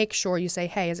just make sure you say,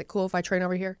 hey, is it cool if I train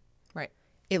over here? Right.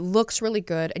 It looks really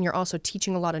good, and you're also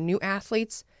teaching a lot of new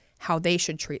athletes how they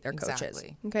should treat their coaches.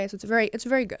 Exactly. Okay, so it's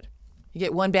very good. You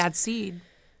get one bad seed.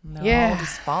 And they're Yeah. all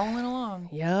just following along.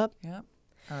 Yep. Yep.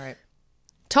 All right.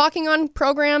 Talking on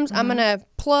programs, I'm gonna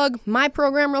plug my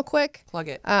program real quick. Plug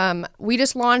it. We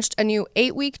just launched a new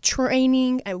 8-week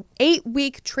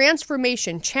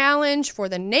transformation challenge for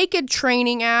the Naked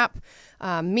Training app.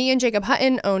 Me and Jacob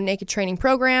Hutton own Naked Training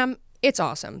program. It's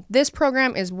awesome. This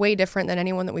program is way different than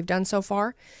anyone that we've done so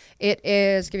far. It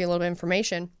is, give you a little bit of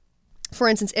information. For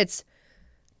instance,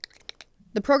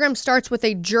 the program starts with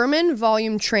a German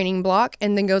volume training block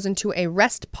and then goes into a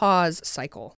rest pause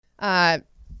cycle.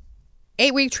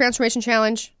 8-week transformation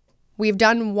challenge. We've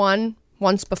done one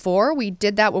once before. We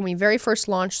did that when we very first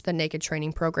launched the Naked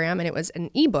Training program, and it was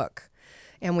an ebook.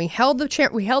 And we held the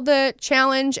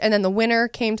challenge, and then the winner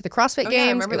came to the CrossFit Yeah, I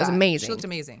Games. remember It was that. amazing. She looked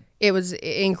amazing. It was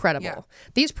incredible. Yeah.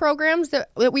 These programs that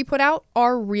we put out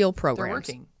are real programs. They're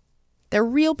working. They're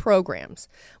real programs.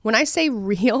 When I say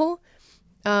real,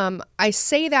 I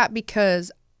say that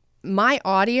because my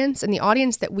audience and the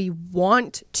audience that we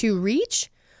want to reach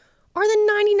are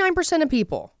the 99% of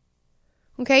people.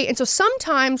 Okay? And so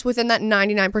sometimes within that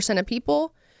 99% of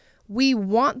people, we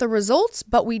want the results,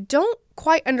 but we don't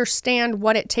quite understand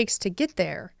what it takes to get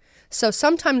there. So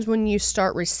sometimes when you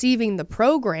start receiving the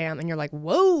program and you're like,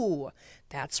 whoa,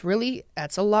 that's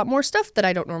a lot more stuff that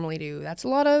I don't normally do. That's a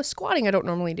lot of squatting I don't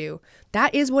normally do.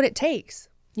 That is what it takes.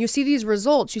 You see these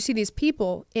results, you see these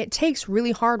people, it takes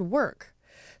really hard work.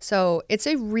 So it's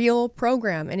a real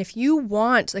program. And if you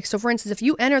want, like, so for instance, if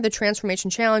you enter the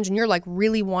Transformation Challenge and you're like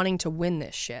really wanting to win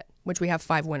this shit, which we have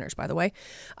 5 winners, by the way,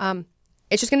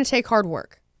 it's just going to take hard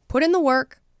work. Put in the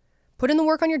work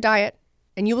on your diet,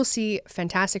 and you will see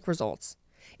fantastic results.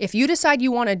 If you decide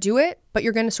you want to do it, but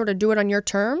you're going to sort of do it on your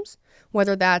terms,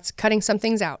 whether that's cutting some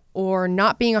things out or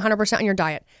not being 100% on your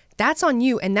diet, that's on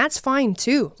you, and that's fine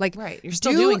too. Like, Right, you're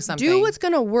still doing something. Do what's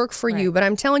going to work for you. But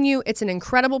I'm telling you, it's an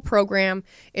incredible program.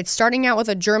 It's starting out with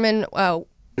a German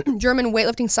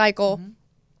weightlifting cycle.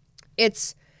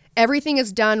 It's everything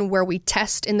is done where we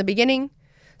test in the beginning.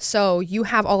 So you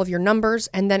have all of your numbers,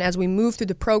 and then as we move through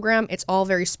the program, it's all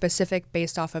very specific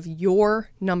based off of your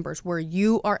numbers, where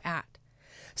you are at.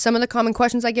 Some of the common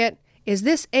questions I get, is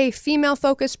this a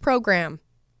female-focused program?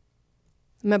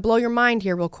 I'm going to blow your mind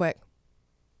here real quick.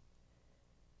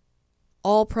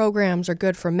 All programs are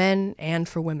good for men and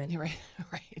for women. Right.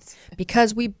 Right.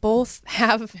 Because we both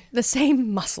have the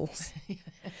same muscles.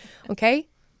 Okay?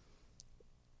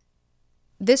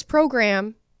 This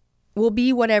program will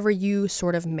be whatever you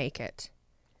sort of make it.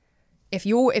 If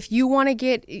you want to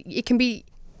get, it can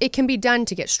be done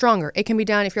to get stronger. It can be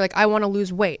done if you're like, I want to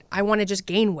lose weight. I want to just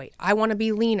gain weight. I want to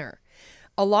be leaner.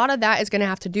 A lot of that is going to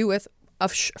have to do with,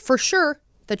 for sure,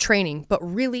 the training, but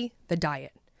really the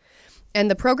diet. And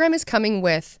the program is coming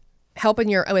with helping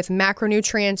with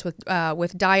macronutrients,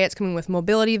 with diets, coming with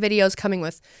mobility videos, coming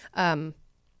with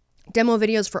demo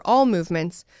videos for all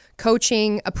movements,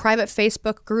 coaching, a private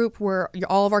Facebook group where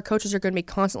all of our coaches are going to be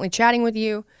constantly chatting with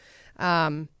you.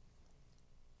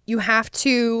 You have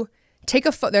to take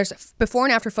a photo. There's before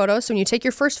and after photos. So when you take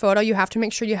your first photo, you have to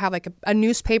make sure you have like a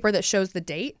newspaper that shows the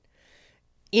date.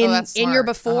 that's in your smart.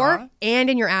 before and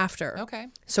in your after. Okay.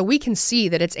 So we can see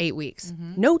that it's 8 weeks.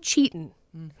 No cheating.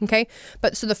 Okay.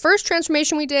 But so the first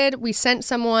transformation we did, we sent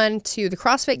someone to the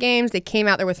CrossFit Games. They came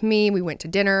out there with me. We went to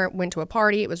dinner, went to a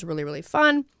party. It was really, really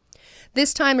fun.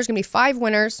 This time there's going to be 5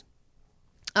 winners.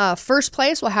 First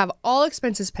place will have all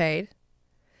expenses paid.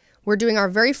 We're doing our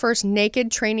very first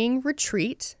naked training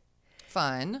retreat.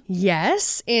 Fun.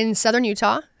 Yes, in southern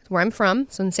Utah, where I'm from,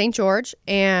 so in St. George.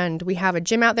 And we have a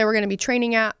gym out there we're going to be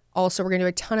training at. Also, we're going to do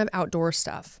a ton of outdoor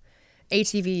stuff.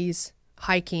 ATVs,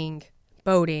 hiking,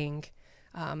 boating,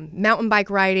 mountain bike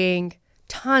riding,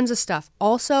 tons of stuff.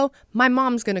 Also, my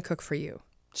mom's going to cook for you.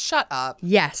 Shut up.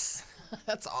 Yes.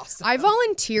 That's awesome. I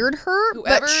volunteered her,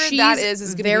 Whoever but she's that is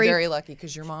going to be very lucky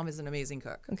because your mom is an amazing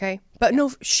cook. Okay. But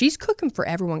no, she's cooking for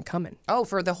everyone coming. Oh,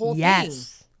 for the whole thing?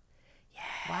 Yes.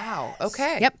 Wow.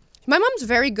 Okay. Yep. My mom's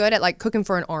very good at like cooking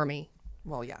for an army.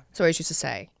 Well, yeah. So I used to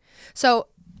say. So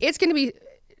it's going to be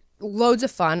loads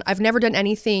of fun. I've never done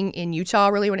anything in Utah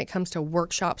really when it comes to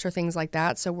workshops or things like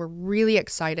that. So we're really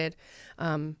excited.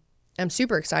 I'm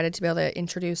super excited to be able to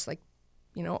introduce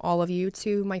all of you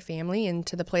to my family and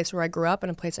to the place where I grew up and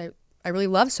a place I really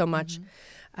love so much.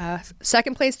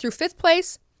 Second place through 5th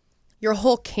place, your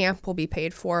whole camp will be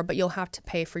paid for, but you'll have to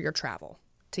pay for your travel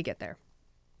to get there.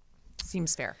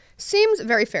 Seems fair. Seems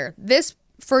very fair.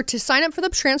 To sign up for the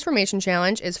Transformation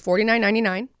Challenge is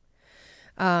 $49.99.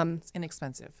 It's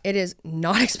inexpensive. It is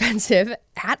not expensive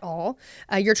at all.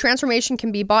 Your transformation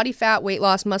can be body fat, weight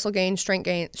loss, muscle gain,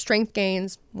 strength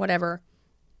gains, whatever.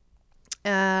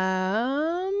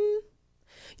 Your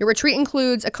retreat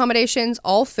includes accommodations,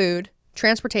 all food,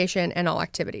 transportation, and all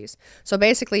activities. So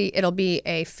basically, it'll be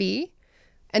a fee.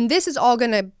 And this is all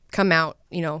going to come out,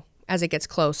 as it gets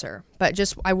closer. But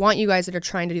I want you guys that are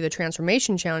trying to do the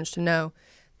Transformation Challenge to know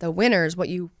the winners, what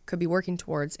you could be working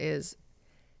towards is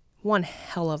one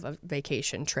hell of a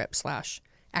vacation trip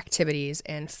 / activities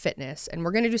and fitness. And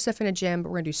we're going to do stuff in a gym, but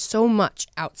we're going to do so much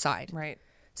outside. Right.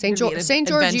 St.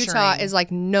 George, Utah is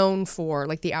known for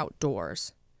the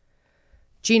outdoors.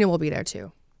 Gina will be there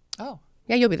too. Oh.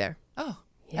 Yeah, you'll be there. Oh.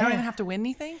 Yeah. I don't even have to win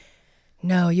anything?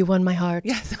 No, you won my heart.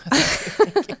 Yes.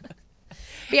 Thank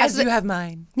you. As you have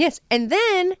mine. Yes. And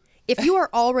then if you are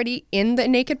already in the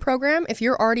Naked program, if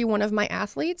you're already one of my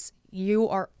athletes, you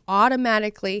are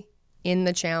automatically in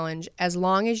the challenge as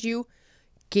long as you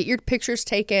get your pictures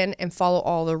taken and follow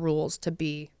all the rules to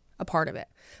be a part of it.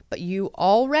 But you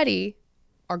already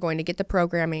are going to get the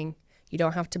programming. You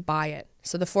don't have to buy it.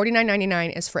 So the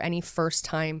 $49.99 is for any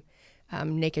first-time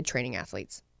Naked training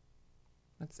athletes.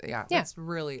 That's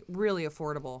really, really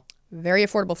affordable. Very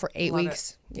affordable for 8 Love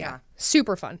weeks. It. Yeah.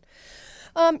 Super fun.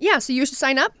 So you should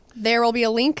sign up. There will be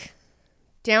a link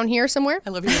down here somewhere. I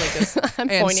love you like this. I'm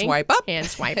and pointing. Swipe up. And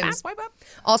swipe and up. Swipe up.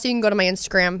 Also, you can go to my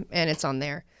Instagram and it's on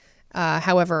there.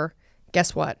 However,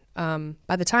 guess what?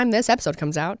 By the time this episode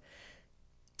comes out,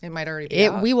 it might already be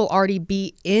out. We will already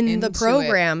be in the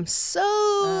program. It.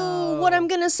 So what I'm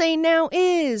going to say now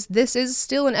is this is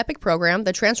still an epic program.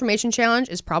 The Transformation Challenge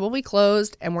is probably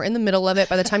closed and we're in the middle of it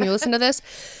by the time you listen to this.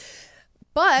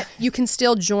 But you can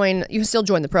still join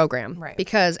the program. Right.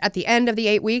 Because at the end of the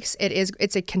 8 weeks,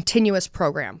 it's a continuous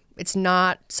program. It's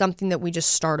not something that we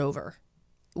just start over.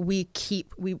 We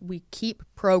keep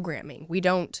programming. We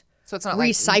don't So it's not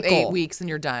recycle. like 8 weeks and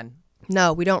you're done.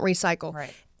 No, we don't recycle.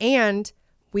 Right. And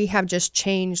we have just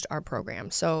changed our program.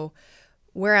 So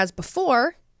whereas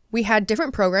before we had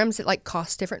different programs that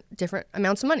cost different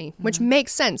amounts of money, which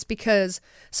makes sense because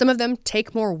some of them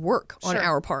take more work on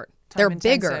our part. They're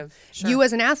bigger. Sure. You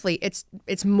as an athlete,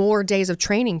 it's more days of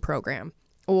training program,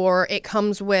 or it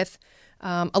comes with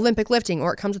Olympic lifting,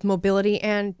 or it comes with mobility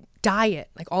and diet,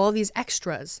 all of these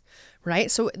extras,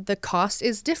 right? So the cost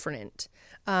is different.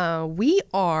 We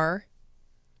are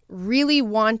really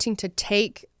wanting to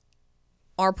take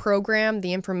our program,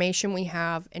 the information we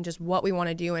have, and just what we want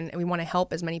to do, and we want to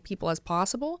help as many people as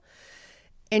possible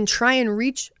and try and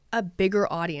reach a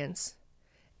bigger audience.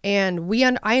 And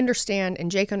I understand, and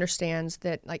Jake understands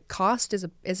that cost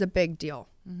is a big deal.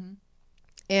 Mm-hmm.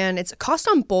 And it's a cost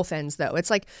on both ends though.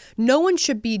 It's no one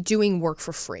should be doing work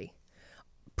for free.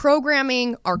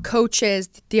 Programming, our coaches,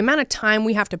 the amount of time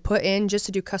we have to put in just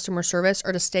to do customer service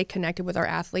or to stay connected with our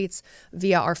athletes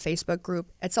via our Facebook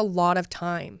group, it's a lot of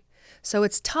time. So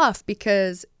it's tough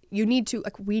because we need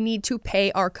to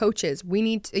pay our coaches.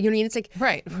 It's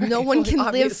right. No one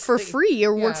can live for free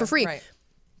or work for free. Right.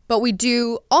 But we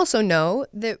do also know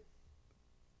that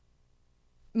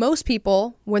most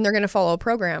people, when they're going to follow a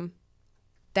program,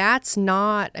 it's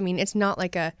not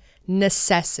like a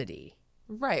necessity.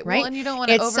 Right. Right. Well, and you don't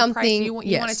want to overprice. You want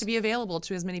yes. it to be available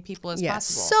to as many people as yes.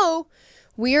 possible. So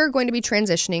we are going to be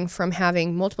transitioning from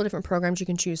having multiple different programs you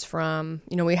can choose from.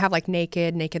 You know, we have like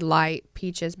Naked Light,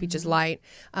 Peaches Light.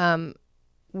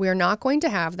 We're not going to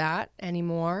have that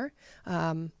anymore.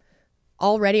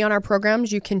 Already on our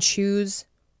programs, you can choose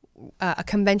a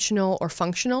conventional or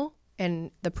functional,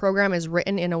 and the program is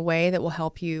written in a way that will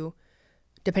help you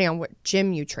depending on what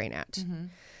gym you train at. Mm-hmm.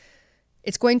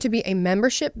 It's going to be a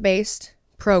membership-based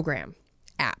program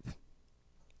app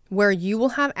where you will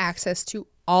have access to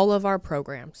all of our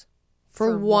programs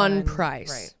for one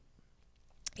price. Right.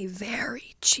 A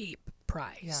very cheap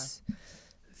price. Yeah.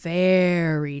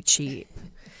 Very cheap.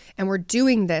 And we're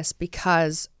doing this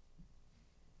because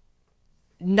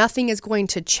nothing is going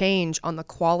to change on the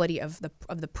quality of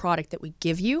the product that we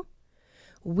give you.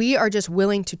 We are just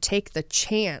willing to take the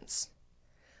chance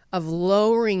of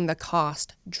lowering the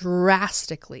cost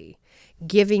drastically,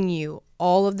 giving you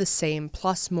all of the same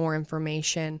plus more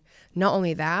information. Not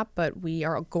only that, but we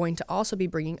are going to also be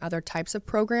bringing other types of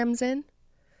programs in,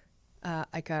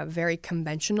 like a very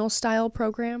conventional style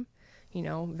program, you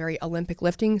know, very Olympic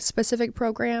lifting specific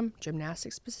program,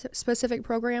 gymnastics specific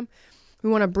program. We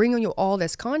want to bring you all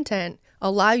this content,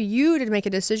 allow you to make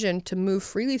a decision to move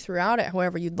freely throughout it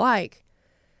however you'd like.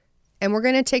 And we're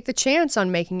going to take the chance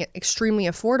on making it extremely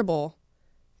affordable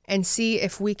and see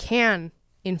if we can,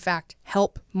 in fact,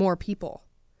 help more people.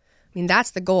 I mean,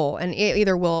 that's the goal. And it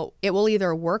will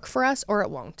either work for us or it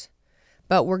won't.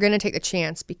 But we're going to take the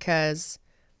chance because,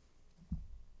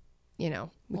 you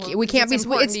know, we can't be.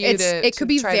 It could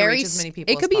be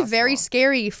very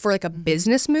scary for like a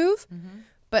business move. Mm-hmm.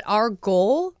 But our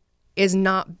goal is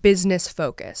not business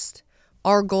focused.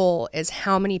 Our goal is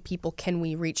how many people can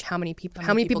we reach? How many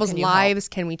people's lives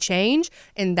can we change?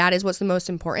 And that is what's the most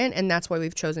important. And that's why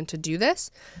we've chosen to do this.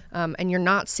 And you're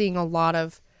not seeing a lot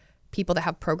of people that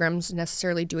have programs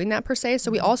necessarily doing that per se.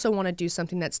 So we also want to do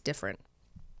something that's different.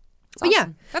 But awesome.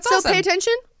 Yeah, that's awesome. So pay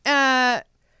attention.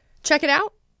 Check it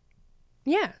out.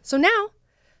 Yeah. So now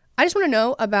I just want to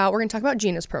know about, we're going to talk about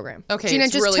Gina's program. Okay, Gina,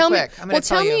 it's just really tell quick.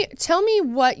 Me, tell me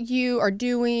what you are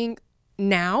doing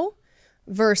now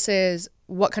versus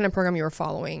what kind of program you were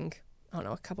following, I don't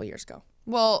know, a couple years ago.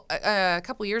 Well, a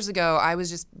couple years ago, I was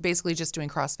just basically just doing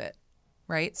CrossFit,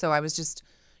 right? So I was just,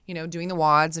 you know, doing the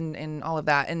WODs and all of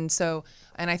that. And so,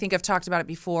 and I think I've talked about it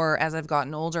before, as I've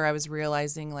gotten older, I was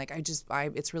realizing like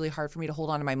it's really hard for me to hold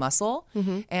on to my muscle.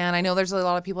 Mm-hmm. And I know there's a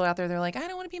lot of people out there, they're like, I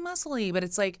don't want to be muscly. But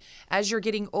it's like, as you're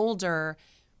getting older,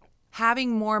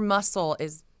 having more muscle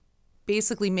is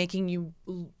basically making you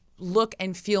look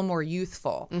and feel more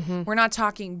youthful. Mm-hmm. We're not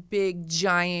talking big,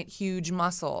 giant, huge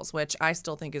muscles, which I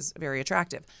still think is very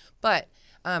attractive. But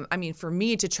I mean, for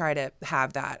me to try to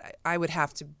have that, I would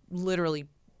have to literally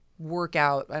work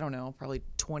out, I don't know, probably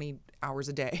 20 hours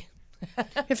a day. You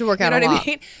have to work out a lot. I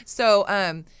mean? So,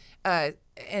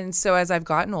 and so as I've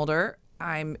gotten older,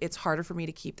 it's harder for me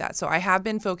to keep that. So I have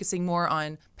been focusing more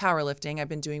on powerlifting. I've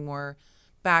been doing more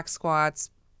back squats,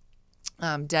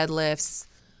 deadlifts,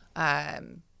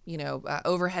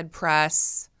 overhead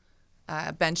press,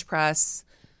 bench press.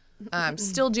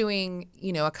 Still doing,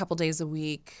 a couple days a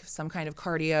week, some kind of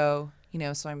cardio,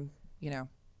 so I'm,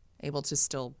 able to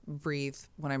still breathe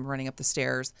when I'm running up the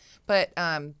stairs. But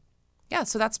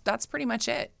so that's pretty much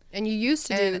it. And you used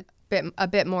to do a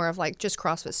bit more of like just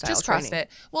CrossFit style training. CrossFit.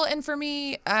 Well, and for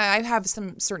me, I have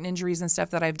some certain injuries and stuff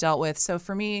that I've dealt with. So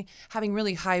for me, having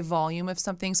really high volume of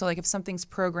something, so like if something's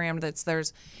programmed I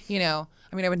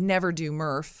would never do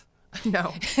Murph.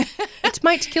 No. It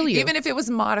might kill you. Even if it was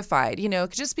modified,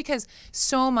 just because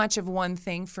so much of one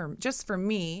thing for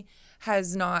me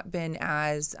has not been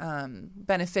as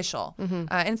beneficial. Mm-hmm.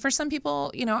 And for some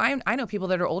people, I know people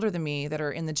that are older than me that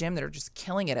are in the gym that are just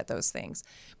killing it at those things.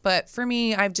 But for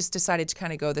me, I've just decided to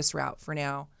kind of go this route for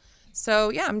now.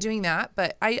 So yeah, I'm doing that.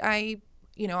 But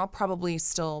I'll probably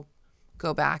still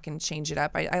go back and change it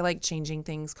up. I like changing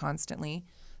things constantly.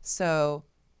 So,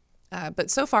 but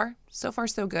so far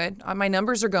so good. My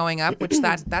numbers are going up, which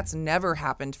that's never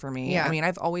happened for me. Yeah. I mean,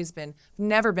 I've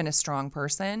never been a strong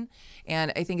person.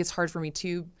 And I think it's hard for me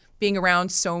too, being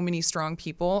around so many strong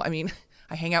people. I mean,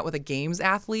 I hang out with a games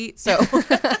athlete, so,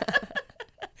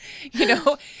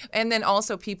 and then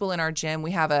also people in our gym,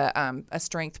 we have a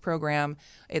strength program.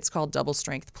 It's called Double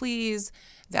Strength Please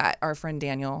that our friend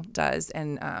Daniel does.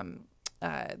 And,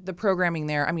 the programming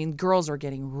there, I mean, girls are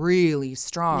getting really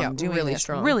strong,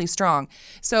 really strong.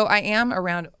 So I am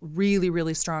around really,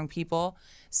 really strong people.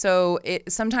 So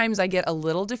sometimes I get a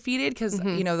little defeated because,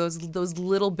 those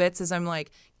little bits as I'm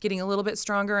like getting a little bit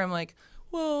stronger, I'm like,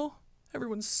 well,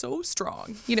 everyone's so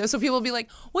strong, so people will be like,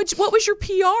 what was your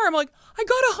PR? I'm like, I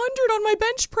got 100 on my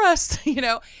bench press,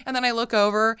 and then I look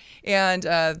over and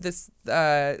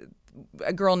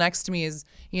a girl next to me is,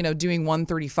 doing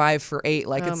 135 for 8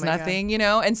 like it's nothing,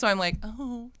 And so I'm like,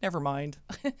 oh, never mind.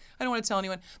 I don't want to tell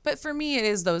anyone. But for me, it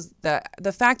is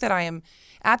the fact that I am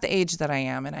at the age that I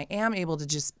am and I am able to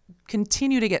just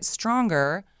continue to get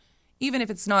stronger, even if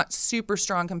it's not super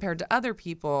strong compared to other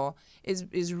people,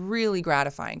 is really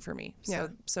gratifying for me. So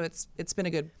it's been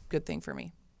a good thing for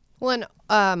me. Well,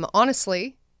 and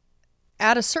honestly,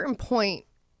 at a certain point,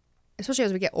 especially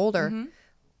as we get older,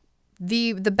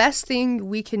 the best thing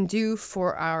we can do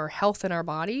for our health and our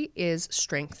body is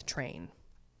strength train.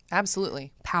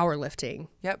 Absolutely. Powerlifting.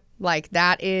 Yep. Like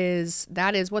that is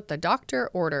what the doctor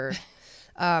ordered.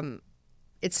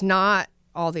 It's not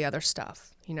all the other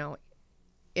stuff,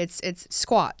 It's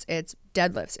squats, it's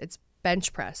deadlifts, it's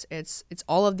bench press, it's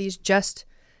all of these just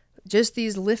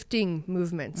these lifting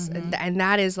movements, and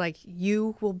that is like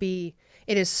it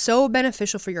is so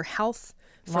beneficial for your health,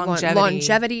 for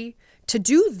longevity to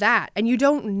do that, and you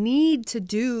don't need to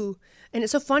do. And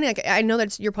it's so funny. Like I know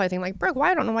that you're probably thinking like, Brooke,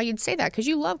 I don't know why you'd say that because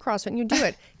you love CrossFit and you do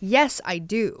it. Yes, I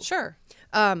do. Sure.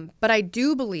 But I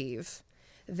do believe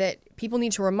that people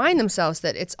need to remind themselves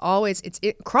that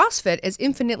CrossFit is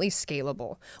infinitely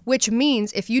scalable, which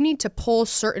means if you need to pull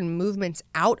certain movements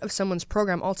out of someone's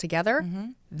program altogether,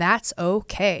 that's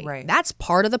okay. Right. That's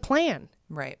part of the plan.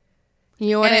 Right.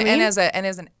 You know what I mean? And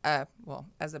as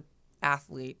an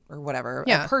athlete or whatever,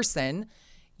 a person,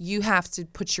 you have to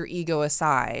put your ego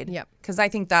aside. Yep. Because I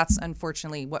think that's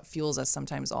unfortunately what fuels us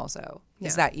sometimes also,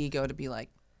 is that ego to be like,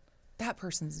 that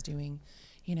person's doing,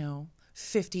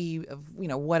 50 of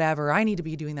whatever, I need to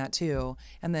be doing that too,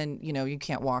 and then you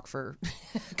can't walk for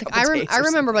a couple days. I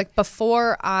remember like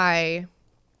before I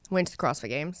went to the CrossFit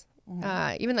Games,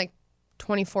 even like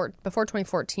before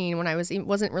 2014, when I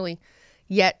wasn't really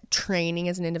yet training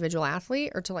as an individual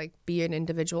athlete or to like be an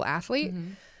individual athlete,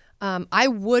 I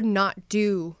would not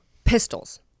do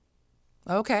pistols.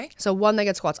 Okay. So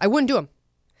one-legged squats, I wouldn't do them.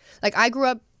 Like I grew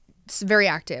up very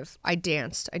active. I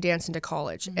danced into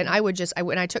college, and I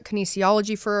took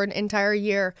kinesiology for an entire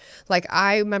year. Like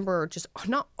I remember just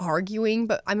not arguing,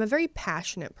 but I'm a very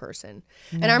passionate person,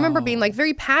 and I remember being like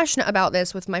very passionate about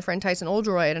this with my friend Tyson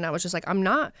Oldroyd, and I was just like, I'm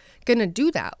not gonna do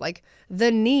that. Like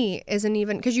the knee isn't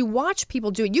even, because you watch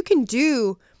people do it. You can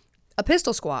do a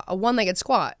pistol squat, a one-legged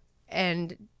squat,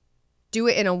 and do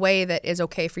it in a way that is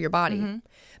okay for your body,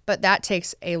 but that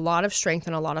takes a lot of strength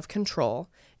and a lot of control.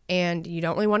 And you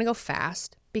don't really want to go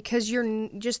fast because you're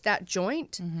just that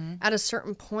joint at a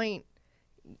certain point,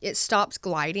 it stops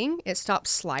gliding, it stops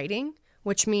sliding,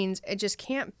 which means it just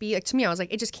can't be, like to me, I was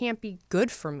like, it just can't be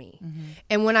good for me.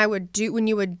 And when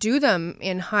you would do them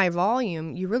in high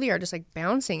volume, you really are just like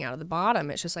bouncing out of the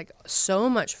bottom. It's just like so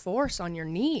much force on your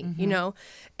knee,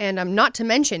 and not to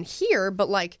mention here, but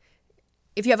like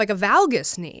if you have like a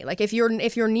valgus knee, like if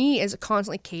your knee is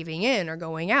constantly caving in or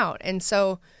going out. And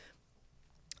so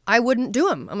I wouldn't do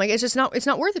them. I'm like, it's not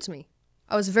worth it to me.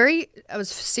 I was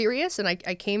serious, and I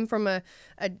came from an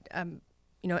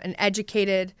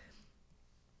educated,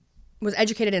 was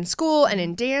educated in school and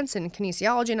in dance and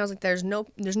kinesiology, and I was like, there's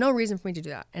no reason for me to do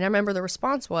that. And I remember the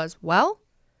response was, well,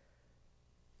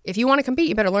 if you want to compete,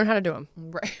 you better learn how to do them.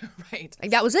 Right. Like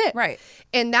that was it. Right.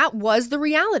 And that was the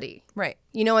reality. Right.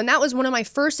 And that was one of my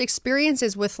first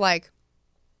experiences with like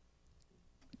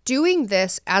doing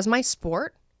this as my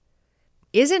sport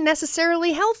isn't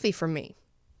necessarily healthy for me.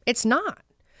 It's not.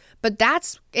 But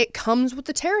it comes with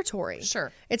the territory.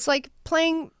 Sure. It's like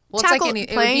playing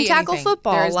tackle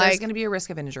football. There's going to be a risk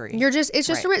of injury.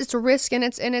 It's a risk, and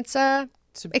it comes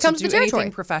with the territory.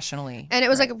 Anything professionally. And it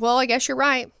was like, well, I guess you're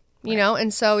right.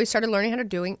 And so we started learning how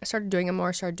to started doing them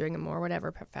more,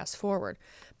 whatever, fast forward.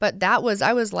 But I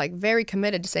was like very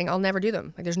committed to saying I'll never do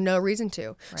them. Like there's no reason to.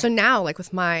 Right. So now like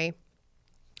with my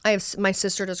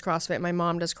sister does CrossFit, my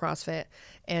mom does CrossFit,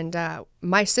 and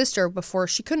my sister, before,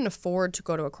 she couldn't afford to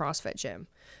go to a CrossFit gym.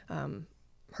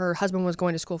 Her husband was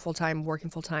going to school full-time, working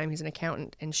full-time. He's an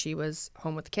accountant, and she was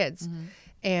home with the kids.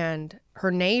 And her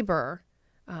neighbor,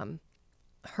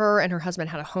 her and her husband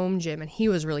had a home gym, and he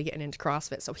was really getting into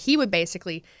CrossFit. So he would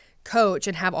basically coach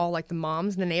and have all like the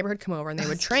moms in the neighborhood come over, and they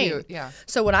would train. Cute, yeah.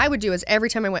 So what I would do is every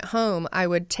time I went home, I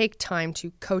would take time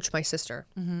to coach my sister.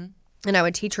 And I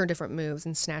would teach her different moves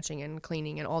and snatching and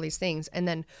cleaning and all these things. And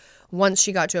then once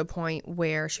she got to a point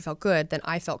where she felt good, then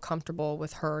I felt comfortable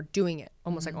with her doing it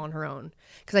almost like on her own.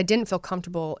 Because I didn't feel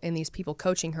comfortable in these people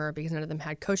coaching her because none of them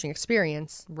had coaching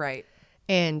experience. Right.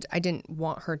 And I didn't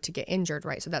want her to get injured,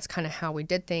 right? So that's kind of how we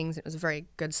did things. It was a very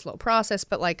good, slow process.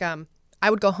 But like I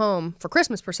would go home for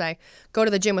Christmas, per se, go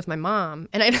to the gym with my mom.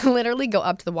 And I'd literally go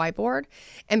up to the whiteboard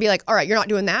and be like, all right, you're not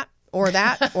doing that. or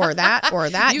that, or that, or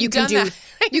that. You've You can done do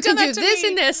that. you can do You've done that to this me.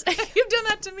 and this. You've done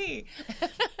that to me.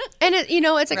 And it,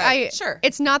 it's like Right, sure.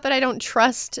 It's not that I don't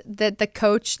trust that the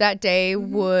coach that day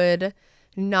would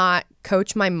not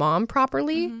coach my mom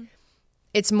properly.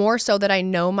 It's more so that I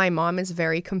know my mom is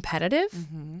very competitive.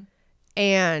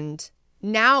 And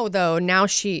now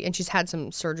she's had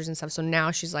some surgeries and stuff, so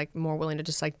now she's like more willing to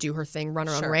just like do her thing, run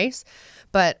her own race.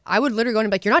 But I would literally go in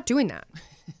and be like, "You're not doing that."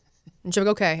 And she'll be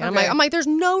like, "Okay." And I'm like, there's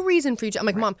no reason for you to. I'm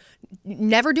like, "Mom,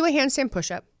 never do a handstand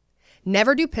push-up.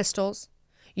 Never do pistols.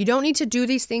 You don't need to do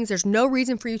these things. There's no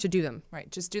reason for you to do them."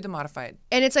 Right. Just do the modified.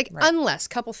 And it's like, unless,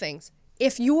 couple things.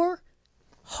 If your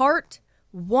heart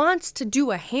wants to do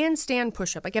a handstand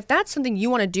push-up, like if that's something you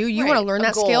want to do, you want to learn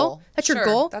that skill, that's your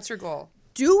goal. That's your goal.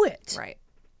 Do it. Right.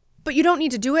 But you don't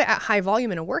need to do it at high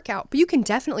volume in a workout. But you can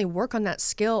definitely work on that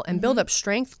skill and build up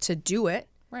strength to do it.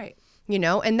 Right.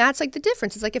 And that's like the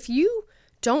difference. It's like if you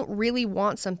don't really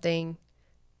want something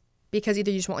because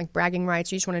either you just want like bragging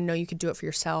rights, or you just want to know you could do it for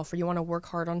yourself, or you want to work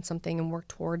hard on something and work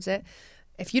towards it.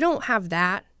 If you don't have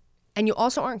that, and you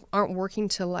also aren't working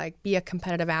to like be a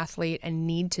competitive athlete and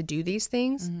need to do these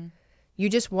things, you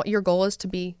just want, your goal is to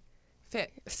be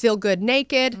fit, feel good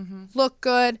naked, look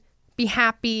good, be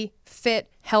happy, fit,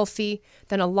 healthy.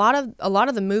 Then a lot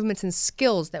of the movements and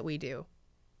skills that we do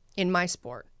in my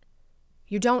sport,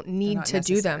 you don't need to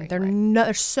do them.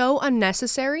 They're so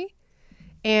unnecessary.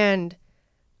 And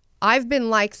I've been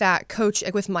like that coach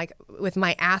with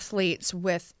my athletes,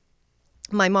 with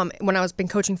my mom when I was been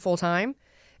coaching full time.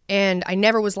 And I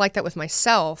never was like that with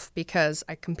myself because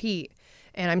I compete.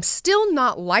 And I'm still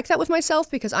not like that with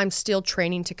myself because I'm still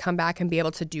training to come back and be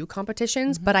able to do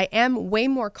competitions. But I am way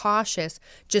more cautious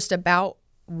just about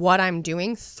what I'm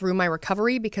doing through my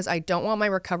recovery because I don't want my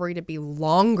recovery to be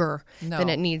longer than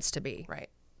it needs to be. Right.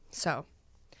 So,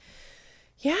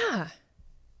 yeah.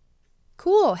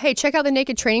 Cool. Hey, check out the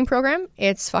Naked Training Program.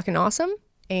 It's fucking awesome.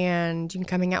 And you can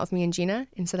come hang out with me and Gina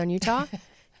in Southern Utah.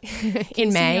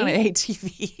 In May. On an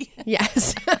ATV.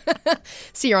 Yes.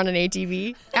 See you on an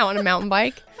ATV, out on a mountain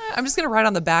bike. I'm just going to ride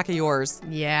on the back of yours.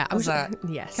 Yeah. How's that?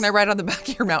 Yes. Can I ride on the back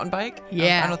of your mountain bike?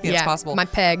 Yeah. I don't think it's possible. My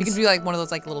pegs. You can do like one of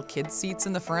those like little kid seats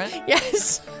in the front.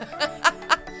 Yes.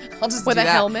 I'll just with do a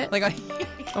that. helmet. Like,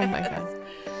 oh my God.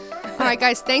 All right,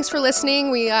 guys. Thanks for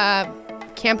listening. We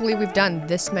can't believe we've done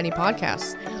this many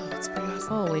podcasts. That's pretty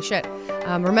awesome. Holy shit.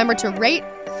 Remember to rate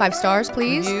 5 stars,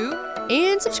 please. Review.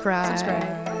 And subscribe.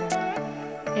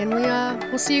 And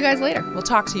we'll see you guys later. We'll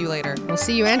talk to you later. We'll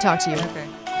see you and talk to you. Okay.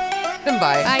 And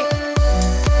bye. Bye.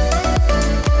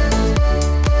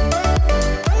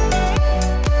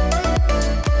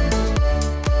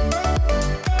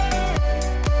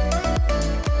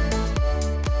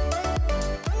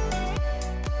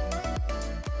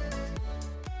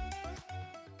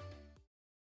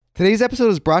 Today's episode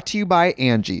is brought to you by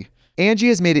Angie. Angie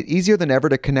has made it easier than ever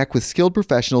to connect with skilled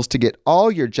professionals to get all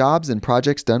your jobs and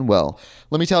projects done well.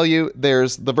 Let me tell you,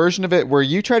 there's the version of it where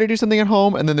you try to do something at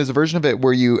home, and then there's a version of it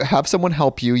where you have someone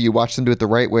help you, you watch them do it the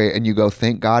right way, and you go,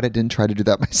 thank God I didn't try to do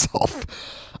that myself.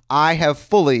 I have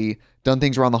fully done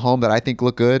things around the home that I think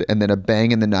look good, and then a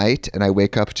bang in the night, and I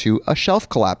wake up to a shelf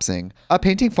collapsing, a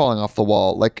painting falling off the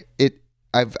wall.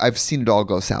 I've seen it all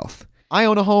go south. I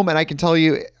own a home, and I can tell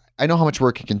you, I know how much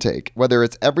work it can take. Whether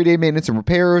it's everyday maintenance and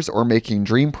repairs or making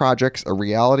dream projects a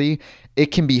reality,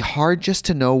 it can be hard just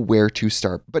to know where to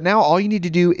start. But now all you need to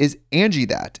do is Angie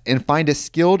that and find a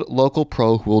skilled local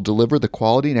pro who will deliver the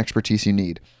quality and expertise you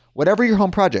need. Whatever your home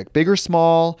project, big or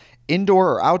small,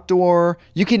 indoor or outdoor,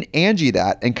 you can Angie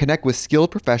that and connect with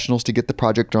skilled professionals to get the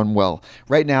project done well.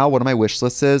 Right now, one of my wish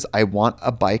lists is I want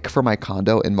a bike for my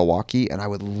condo in Milwaukee, and I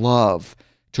would love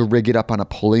to rig it up on a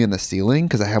pulley in the ceiling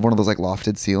because I have one of those like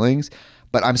lofted ceilings,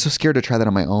 but I'm so scared to try that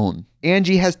on my own.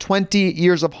 Angie has 20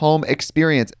 years of home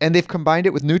experience, and they've combined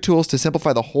it with new tools to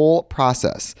simplify the whole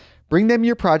process. Bring them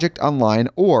your project online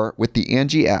or with the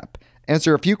Angie app.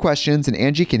 Answer a few questions and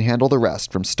Angie can handle the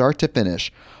rest from start to finish,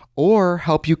 or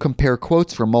help you compare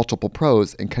quotes from multiple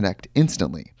pros and connect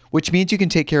instantly, which means you can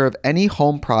take care of any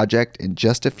home project in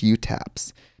just a few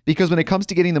taps. Because when it comes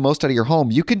to getting the most out of your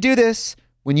home, you can do this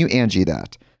when you Angie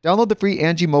that. Download the free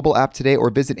Angie mobile app today or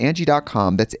visit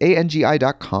Angie.com. That's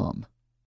ANGI.com.